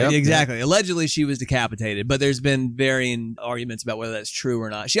 after her, right? Yeah, exactly. Allegedly, she was decapitated, but there's been varying arguments about whether that's true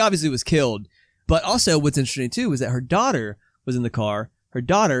or not. She obviously was killed, but also what's interesting too is that her daughter was in the car. Her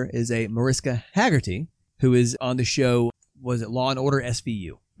daughter is a Mariska Hargitay, who is on the show, was it Law and Order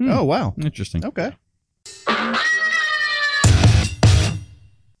SVU? Oh, wow. Interesting. Okay.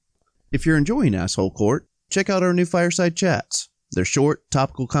 If you're enjoying Asshole Court, check out our new Fireside Chats. They're short,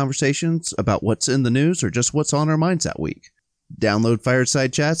 topical conversations about what's in the news or just what's on our minds that week. Download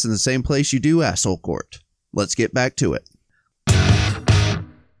Fireside Chats in the same place you do Asshole Court. Let's get back to it.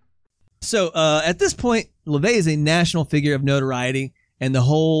 So at this point, LaVey is a national figure of notoriety, and the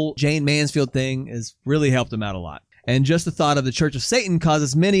whole Jane Mansfield thing has really helped him out a lot. And just the thought of the Church of Satan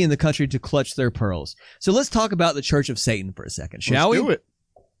causes many in the country to clutch their pearls. So let's talk about the Church of Satan for a second, shall we? Let's do it.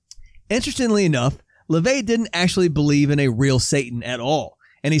 Interestingly enough, LaVey didn't actually believe in a real Satan at all.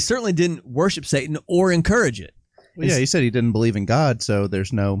 And he certainly didn't worship Satan or encourage it. Well, yeah, he said he didn't believe in God, so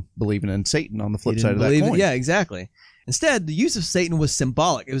there's no believing in Satan on the flip side of that coin. Yeah, exactly. Instead, the use of Satan was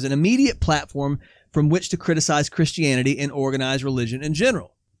symbolic. It was an immediate platform from which to criticize Christianity and organized religion in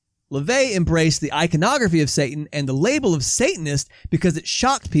general. LaVey embraced the iconography of Satan and the label of Satanist because it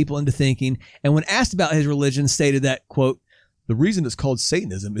shocked people into thinking, and when asked about his religion, stated that, quote, "The reason it's called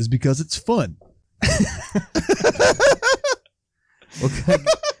Satanism is because it's fun." Well,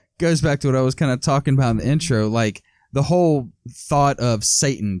 goes back to what I was kind of talking about in the intro, like the whole thought of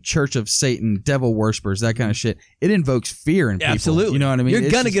Satan, Church of Satan, devil worshippers, that kind of shit. It invokes fear in people. Absolutely. You know what I mean?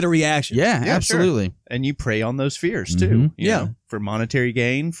 You're going to get a reaction. Yeah, Yeah, absolutely. Sure. And you prey on those fears too. You know, for monetary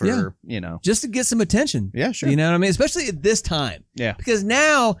gain, for, Just to get some attention. Yeah, sure. You know what I mean? Especially at this time. Yeah. Because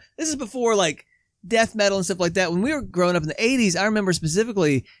now, this is before like death metal and stuff like that. When we were growing up in the 80s, I remember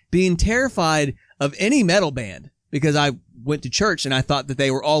specifically being terrified of any metal band because I went to church and I thought that they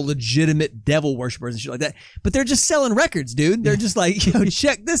were all legitimate devil worshipers and shit like that. But they're just selling records, dude. They're just like, yo,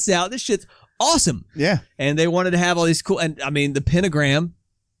 check this out. This shit's awesome. Yeah. And they wanted to have all these cool, and I mean, the pentagram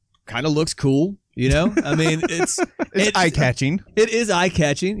kind of looks cool, you know? I mean, it's eye-catching. It is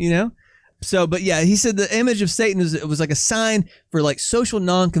eye-catching, you know? So, but yeah, he said the image of Satan was like a sign for like social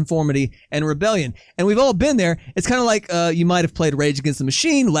nonconformity and rebellion. And we've all been there. It's kind of like you might have played Rage Against the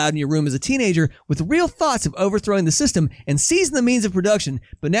Machine loud in your room as a teenager with real thoughts of overthrowing the system and seizing the means of production.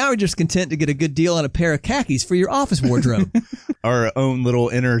 But now you're just content to get a good deal on a pair of khakis for your office wardrobe. Our own little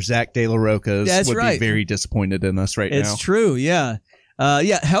inner Zach De La Rocas would right. be very disappointed in us right now. It's true, yeah.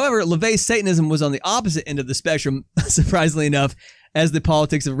 However, LaVey's Satanism was on the opposite end of the spectrum, surprisingly enough, as the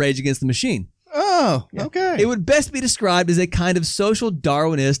politics of Rage Against the Machine. Oh, okay. It would best be described as a kind of social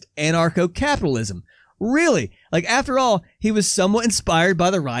Darwinist anarcho-capitalism. Really, like after all, he was somewhat inspired by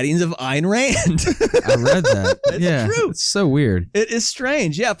the writings of Ayn Rand. I read that. It's true. It's so weird. It is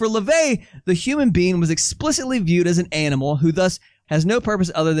strange. Yeah, for LaVey, the human being was explicitly viewed as an animal who thus has no purpose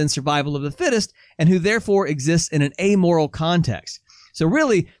other than survival of the fittest and who therefore exists in an amoral context. So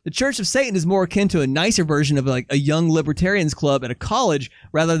really, the Church of Satan is more akin to a nicer version of like a young libertarians club at a college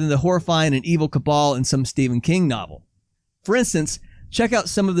rather than the horrifying and evil cabal in some Stephen King novel. For instance, check out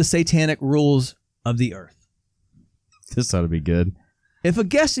some of the satanic rules of the earth. This ought to be good. If a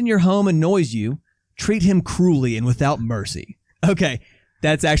guest in your home annoys you, treat him cruelly and without mercy. Okay,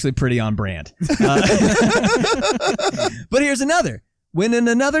 that's actually pretty on brand. But here's another. When in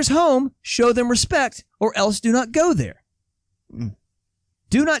another's home, show them respect or else do not go there.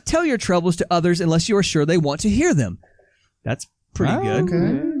 Do not tell your troubles to others unless you are sure they want to hear them. That's pretty good.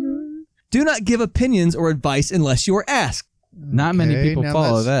 Okay. Do not give opinions or advice unless you are asked. Not many Okay, people now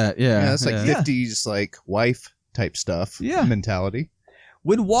follow that's- that. Yeah. that's like yeah. 50s like wife type stuff. Yeah. Mentality.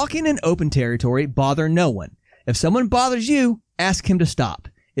 When walking in open territory, bother no one. If someone bothers you, ask him to stop.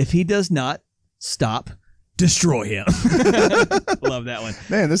 If he does not stop, destroy him. Love that one.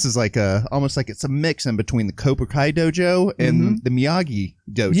 Man, this is like almost like it's a mix in between the Cobra Kai dojo and the Miyagi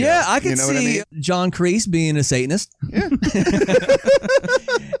dojo. Yeah, I could You know what see mean? John Kreese being a Satanist. Yeah.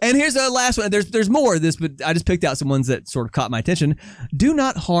 And here's the last one. There's more of this, but I just picked out some ones that sort of caught my attention. Do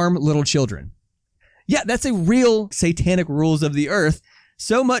not harm little children. Yeah, that's a real satanic rules of the earth.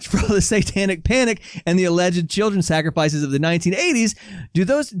 So much for the satanic panic and the alleged children sacrifices of the 1980s. Do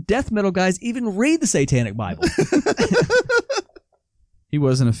those death metal guys even read the Satanic Bible? He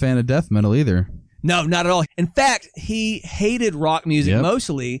wasn't a fan of death metal either. No, not at all. In fact, he hated rock music Yep.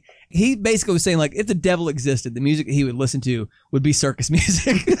 mostly. He basically was saying, like, if the devil existed, the music he would listen to would be circus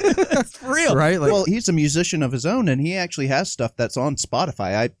music. That's for real. Right? Like, Well, he's a musician of his own, and he actually has stuff that's on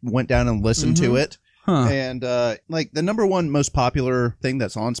Spotify. I went down and listened to it. huh. And like the number one most popular thing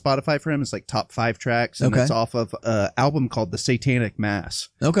that's on Spotify for him is like top 5 tracks, and Okay. it's off of an album called The Satanic Mass.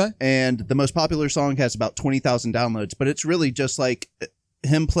 Okay. And the most popular song has about 20,000 downloads, but it's really just like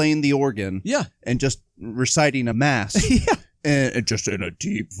him playing the organ Yeah. and just reciting a mass, Yeah. and just in a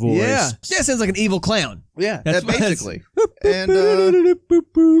deep voice. Yeah. Yeah, sounds like an evil clown. Yeah, That's what basically. And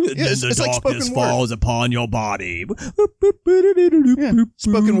it's like spoken word. upon your body. Yeah,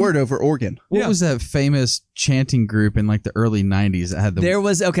 spoken word over organ. what yeah. was that famous chanting group in like the early 90s that had the There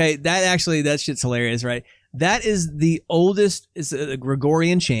was, okay, that shit's hilarious, right? That is the oldest, it's a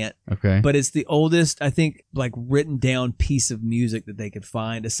Gregorian chant, Okay. but it's the oldest, I think, like written down piece of music that they could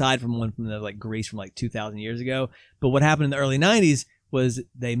find, aside from one from the like Greece from like 2,000 years ago. But what happened in the early 90s was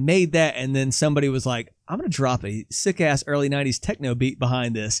they made that, and then somebody was like, I'm going to drop a sick ass early 90s techno beat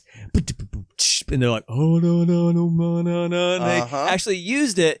behind this. and they're like, oh, no. And they actually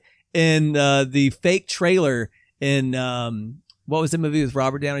used it in the fake trailer in, what was the movie with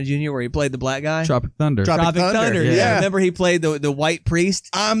Robert Downey Jr. where he played the black guy? Tropic Thunder. Tropic Thunder, yeah. Remember he played the white priest?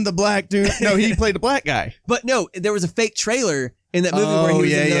 I'm the black dude. No, he played the black guy. But no, there was a fake trailer in that movie where he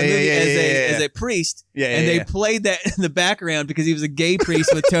was in the movie as a priest. They played that in the background because he was a gay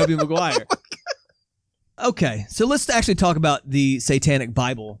priest with Tobey Maguire. Okay, so let's actually talk about the Satanic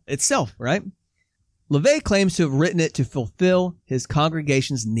Bible itself, right? LaVey claims to have written it to fulfill his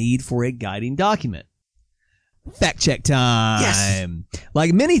congregation's need for a guiding document. Fact check time. Yes.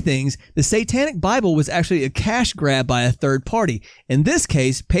 Like many things, the Satanic Bible was actually a cash grab by a third party. In this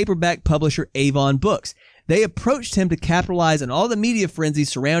case, paperback publisher Avon Books. They approached him to capitalize on all the media frenzy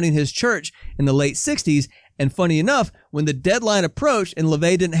surrounding his church in the late 60s. And funny enough, when the deadline approached and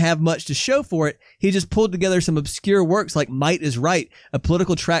LaVey didn't have much to show for it, he just pulled together some obscure works like Might is Right, a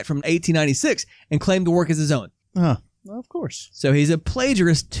political tract from 1896, and claimed the work as his own. Well, of course. So he's a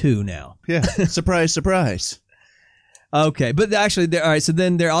plagiarist too now. Yeah. Surprise, surprise. Okay, but actually, all right, so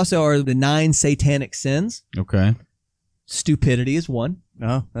then there also are the 9 satanic sins. Okay. Stupidity is one.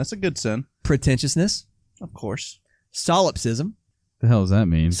 Oh, that's a good sin. Pretentiousness. Of course. Solipsism. The hell does that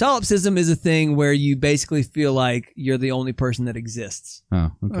mean? Solipsism is a thing where you basically feel like you're the only person that exists.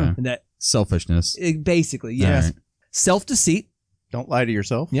 Oh, okay. And that selfishness. Basically, yes. Right. Self-deceit. Don't lie to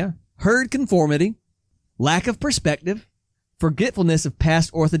yourself. Yeah. Herd conformity. Lack of perspective. Forgetfulness of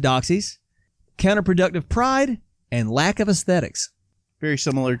past orthodoxies. Counterproductive pride. And lack of aesthetics. Very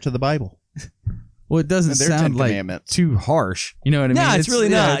similar to the Bible. Well, it doesn't sound like too harsh. You know what I mean? No, it's really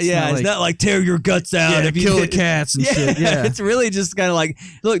not. Yeah, it's not like tear your guts out if you kill the cats and shit. Yeah, it's really just kind of like,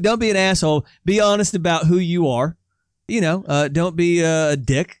 look, don't be an asshole. Be honest about who you are. You know, don't be a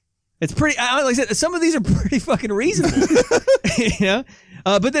dick. It's pretty. Like I said, some of these are pretty fucking reasonable. You know,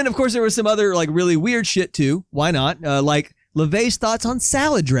 but then of course there was some other like really weird shit too. Why not? Like LaVey's thoughts on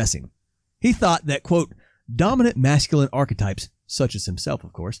salad dressing. He thought that, quote, dominant masculine archetypes, such as himself,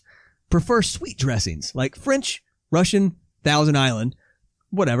 of course, prefer sweet dressings like French, Russian, Thousand Island,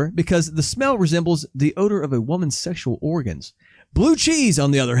 whatever, because the smell resembles the odor of a woman's sexual organs. Blue cheese,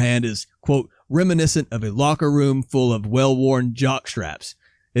 on the other hand, is, quote, reminiscent of a locker room full of well-worn jock straps.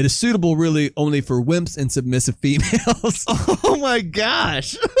 It is suitable really only for wimps and submissive females. Oh my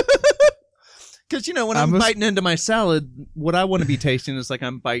gosh. Because, you know, when I'm biting into my salad, what I want to be tasting is like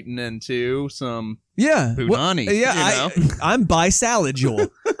I'm biting into some punani. I'm bi-salad-ual.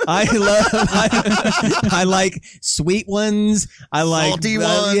 I like sweet ones. I like salty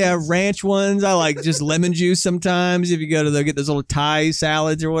ones. Yeah, ranch ones. I like just lemon juice sometimes if you go to get those little Thai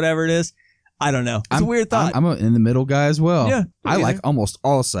salads or whatever it is. I don't know. It's a weird thought. I'm in the middle guy as well. Yeah. I like almost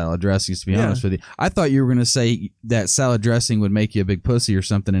all salad dressings, to be honest with you. I thought you were going to say that salad dressing would make you a big pussy or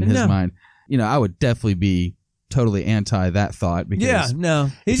something in his mind. You know, I would definitely be totally anti that thought because He's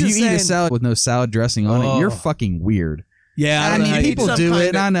if just you eat saying, a salad with no salad dressing on it, you're fucking weird. Yeah, I mean, people do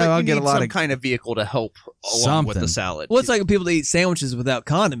it. I know. I'll get a lot some of kind of vehicle to help along with the salad. Well, it's like when people eat sandwiches without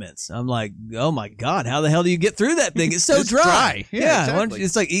condiments. I'm like, oh my god, how the hell do you get through that thing? It's so dry. Yeah, exactly.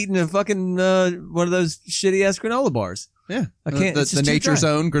 It's like eating a fucking one of those shitty ass granola bars. Yeah, I can't. The Nature's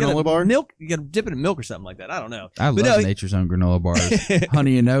Own granola bar. Milk. You got to dip it in milk or something like that. I don't know. I love Nature's Own granola bars.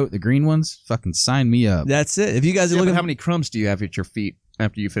 Honey and Oat, the green ones. Fucking sign me up. That's it. If you guys are looking, how many crumbs do you have at your feet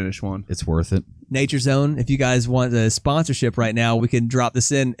after you finish one? It's worth it. Nature's Own. If you guys want a sponsorship right now, we can drop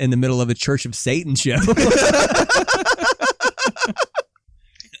this in the middle of a Church of Satan show.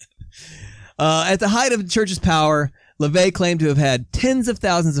 At the height of the church's power, LaVey claimed to have had tens of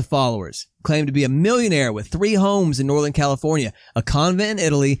thousands of followers, claimed to be a millionaire with 3 homes in Northern California, a convent in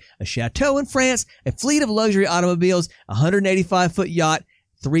Italy, a chateau in France, a fleet of luxury automobiles, a 185-foot yacht,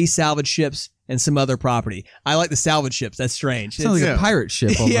 3 salvage ships, and some other property. I like the salvage ships. That's strange. Sounds like a pirate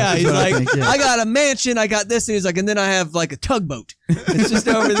ship. Almost. Yeah, he's like, I got a mansion, I got this, and he's like, and then I have like a tugboat. It's just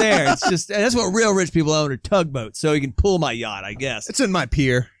over there. It's just, that's what real rich people own, are tugboats, so he can pull my yacht, I guess. It's in my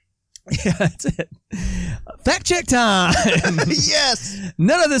pier. Yeah, that's it. Fact check time. Yes.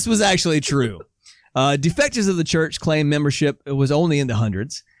 None of this was actually true. Defectors of the church claim membership was only in the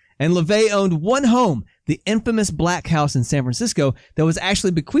hundreds, and LaVey owned one home, the infamous Black House in San Francisco, that was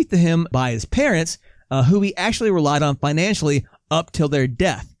actually bequeathed to him by his parents, who he actually relied on financially up till their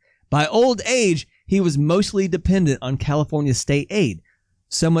death. By old age, he was mostly dependent on California state aid.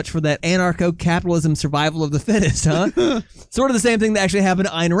 So much for that anarcho-capitalism survival of the fittest, huh? Sort of the same thing that actually happened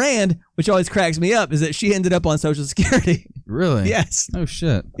to Ayn Rand, which always cracks me up, is that she ended up on Social Security. Really? Yes. Oh,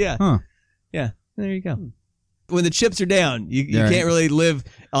 shit. Yeah. Huh. Yeah. There you go. When the chips are down, you can't really live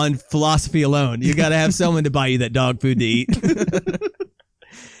on philosophy alone. You got to have someone to buy you that dog food to eat.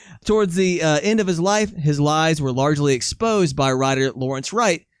 Towards the end of his life, his lies were largely exposed by writer Lawrence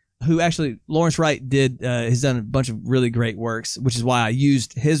Wright, who actually, Lawrence Wright has done a bunch of really great works, which is why I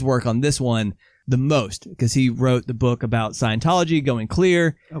used his work on this one the most, because he wrote the book about Scientology, Going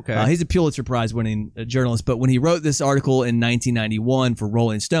Clear. Okay. He's a Pulitzer Prize winning journalist, but when he wrote this article in 1991 for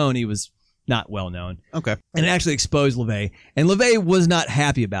Rolling Stone, he was not well known. Okay. And it actually exposed LaVey. And LaVey was not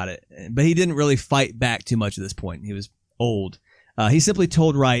happy about it, but he didn't really fight back too much at this point. He was old. He simply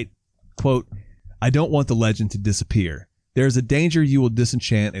told Wright, quote, "I don't want the legend to disappear. There is a danger you will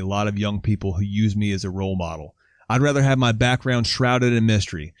disenchant a lot of young people who use me as a role model. I'd rather have my background shrouded in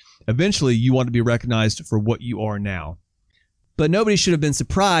mystery. Eventually, you want to be recognized for what you are now." But nobody should have been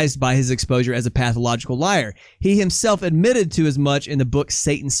surprised by his exposure as a pathological liar. He himself admitted to as much in the book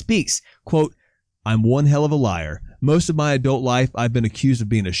Satan Speaks. Quote, "I'm one hell of a liar. Most of my adult life, I've been accused of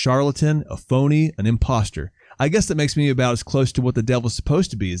being a charlatan, a phony, an imposter. I guess that makes me about as close to what the devil's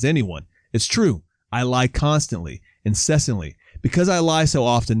supposed to be as anyone. It's true. I lie constantly, incessantly. Because I lie so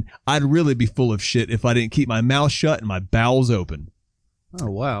often, I'd really be full of shit if I didn't keep my mouth shut and my bowels open."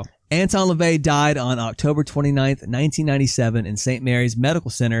 Oh, wow. Anton LaVey died on October 29th, 1997 in St. Mary's Medical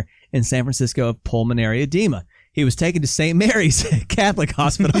Center in San Francisco of pulmonary edema. He was taken to St. Mary's Catholic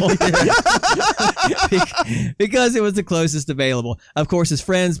Hospital because it was the closest available. Of course, his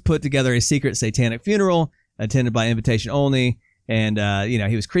friends put together a secret satanic funeral, attended by invitation only, and,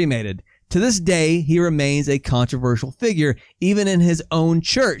 he was cremated. To this day, he remains a controversial figure, even in his own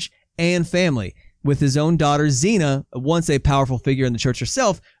church and family, with his own daughter, Zena, once a powerful figure in the church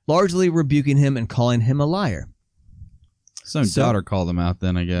herself, largely rebuking him and calling him a liar. Some daughter called him out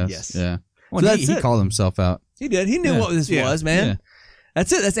then, I guess. Yes. Yeah. Well, So he called himself out. He did. He knew what this was, man. Yeah.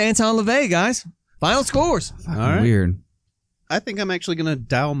 That's it. That's Anton LaVey, guys. Final scores. Fucking All right. weird. I think I'm actually going to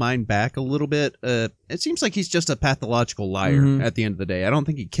dial mine back a little bit. It seems like he's just a pathological liar at the end of the day. I don't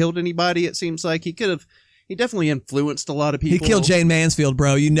think he killed anybody. It seems like he definitely influenced a lot of people. He killed Jane Mansfield,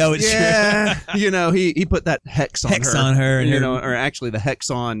 bro. You know it's true. He put that hex on her. and or actually the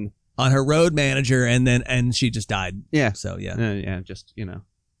hex on her road manager, and she just died. Yeah. So yeah. Just,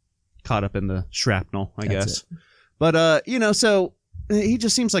 caught up in the shrapnel, I That's guess. But, so he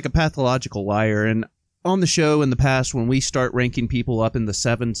just seems like a pathological liar. And on the show in the past, when we start ranking people up in the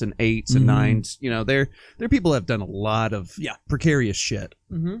 7s and 8s and 9s, they're people that have done a lot of precarious shit.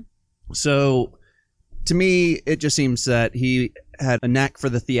 Mm-hmm. So to me, it just seems that he had a knack for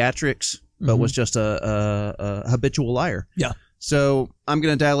the theatrics, but was just a habitual liar. Yeah. So I'm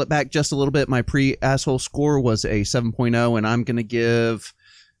going to dial it back just a little bit. My pre-asshole score was a 7.0, and I'm going to give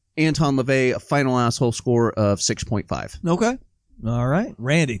Anton LaVey a final asshole score of 6.5. Okay. All right.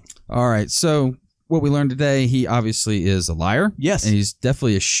 Randy. All right. So what we learned today, he obviously is a liar. Yes. And he's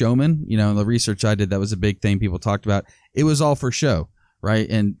definitely a showman. The research I did, that was a big thing people talked about. It was all for show, right?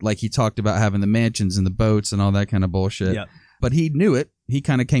 And like he talked about having the mansions and the boats and all that kind of bullshit. Yeah. But he knew it. He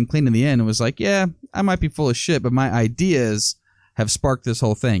kind of came clean in the end and was like, yeah, I might be full of shit, but my ideas have sparked this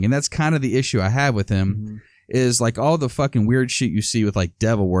whole thing. And that's kind of the issue I have with him. Is like all the fucking weird shit you see with like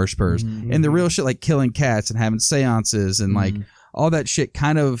devil worshippers and the real shit like killing cats and having seances and like all that shit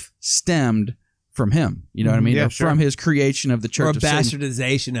kind of stemmed from him. You know what I mean? Yeah, From his creation of the Church Or a of Satan.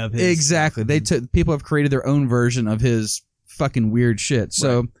 bastardization of his. Exactly. People have created their own version of his fucking weird shit.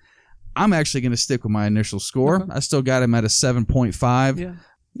 So I'm actually going to stick with my initial score. I still got him at a 7.5. Yeah.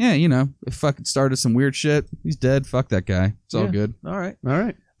 Yeah, if fucking started some weird shit, he's dead. Fuck that guy. It's all good. All right. All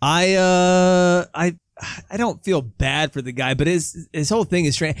right. I don't feel bad for the guy, but his whole thing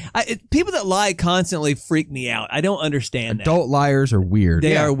is strange. People that lie constantly freak me out. I don't understand Adult liars are weird.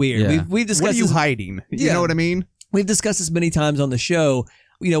 They are weird. Yeah. We've discussed What are you this, hiding? You know what I mean? We've discussed this many times on the show.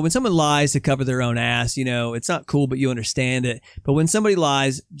 When someone lies to cover their own ass, it's not cool, but you understand it. But when somebody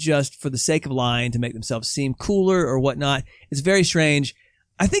lies just for the sake of lying to make themselves seem cooler or whatnot, it's very strange.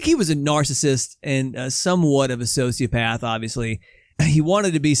 I think he was a narcissist and somewhat of a sociopath, obviously. He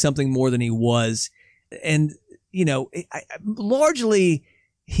wanted to be something more than he was. And, largely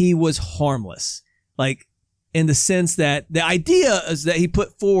he was harmless. Like, in the sense that the ideas that he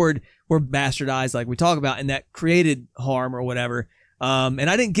put forward were bastardized, like we talk about, and that created harm or whatever. And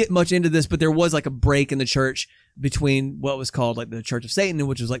I didn't get much into this, but there was like a break in the church between what was called like the Church of Satan,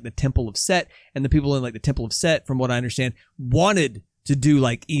 which was like the Temple of Set, and the people in like the Temple of Set, from what I understand, wanted to do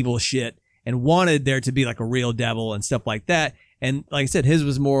like evil shit and wanted there to be like a real devil and stuff like that. And like I said, his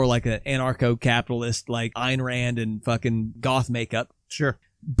was more like an anarcho-capitalist, like Ayn Rand and fucking goth makeup. Sure.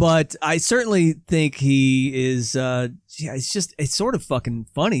 But I certainly think he is, it's sort of fucking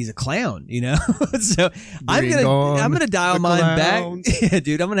funny. He's a clown, So I'm gonna dial mine back. Yeah,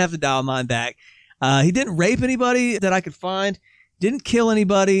 dude, I'm gonna have to dial mine back. He didn't rape anybody that I could find, didn't kill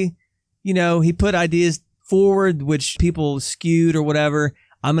anybody. You know, he put ideas forward which people skewed or whatever.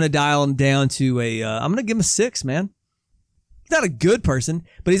 I'm going to dial him down to I'm going to give him a 6, man. He's not a good person,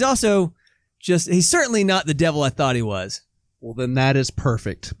 but he's also he's certainly not the devil I thought he was. Well, then that is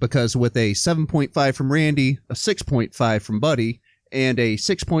perfect, because with a 7.5 from Randy, a 6.5 from Buddy, and a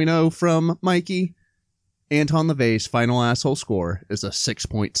 6.0 from Mikey, Anton LaVey's final asshole score is a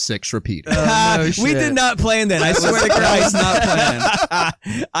 6.6 repeater. No We shit. did not plan that. I swear to God. That was not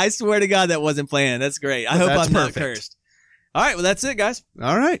planned. I swear to God that wasn't planned. That's great. I hope That's I'm not perfect. cursed. All right, well, that's it, guys.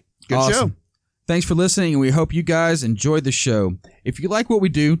 All right. Good Awesome. show. Thanks for listening, and we hope you guys enjoyed the show. If you like what we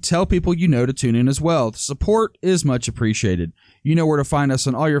do, tell people you know to tune in as well. The support is much appreciated. You know where to find us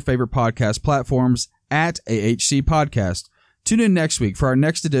on all your favorite podcast platforms at AHC Podcast. Tune in next week for our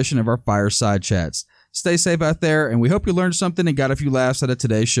next edition of our Fireside Chats. Stay safe out there, and we hope you learned something and got a few laughs out of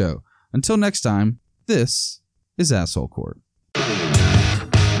today's show. Until next time, this is Asshole Court.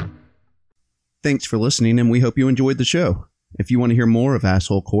 Thanks for listening, and we hope you enjoyed the show. If you want to hear more of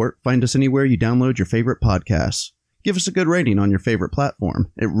Asshole Court, find us anywhere you download your favorite podcasts. Give us a good rating on your favorite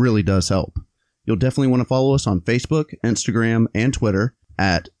platform. It really does help. You'll definitely want to follow us on Facebook, Instagram, and Twitter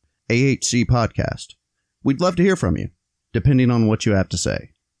at AHC Podcast. We'd love to hear from you, depending on what you have to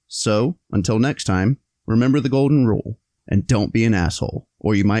say. So, until next time, remember the golden rule, and don't be an asshole,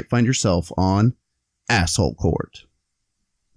 or you might find yourself on Asshole Court.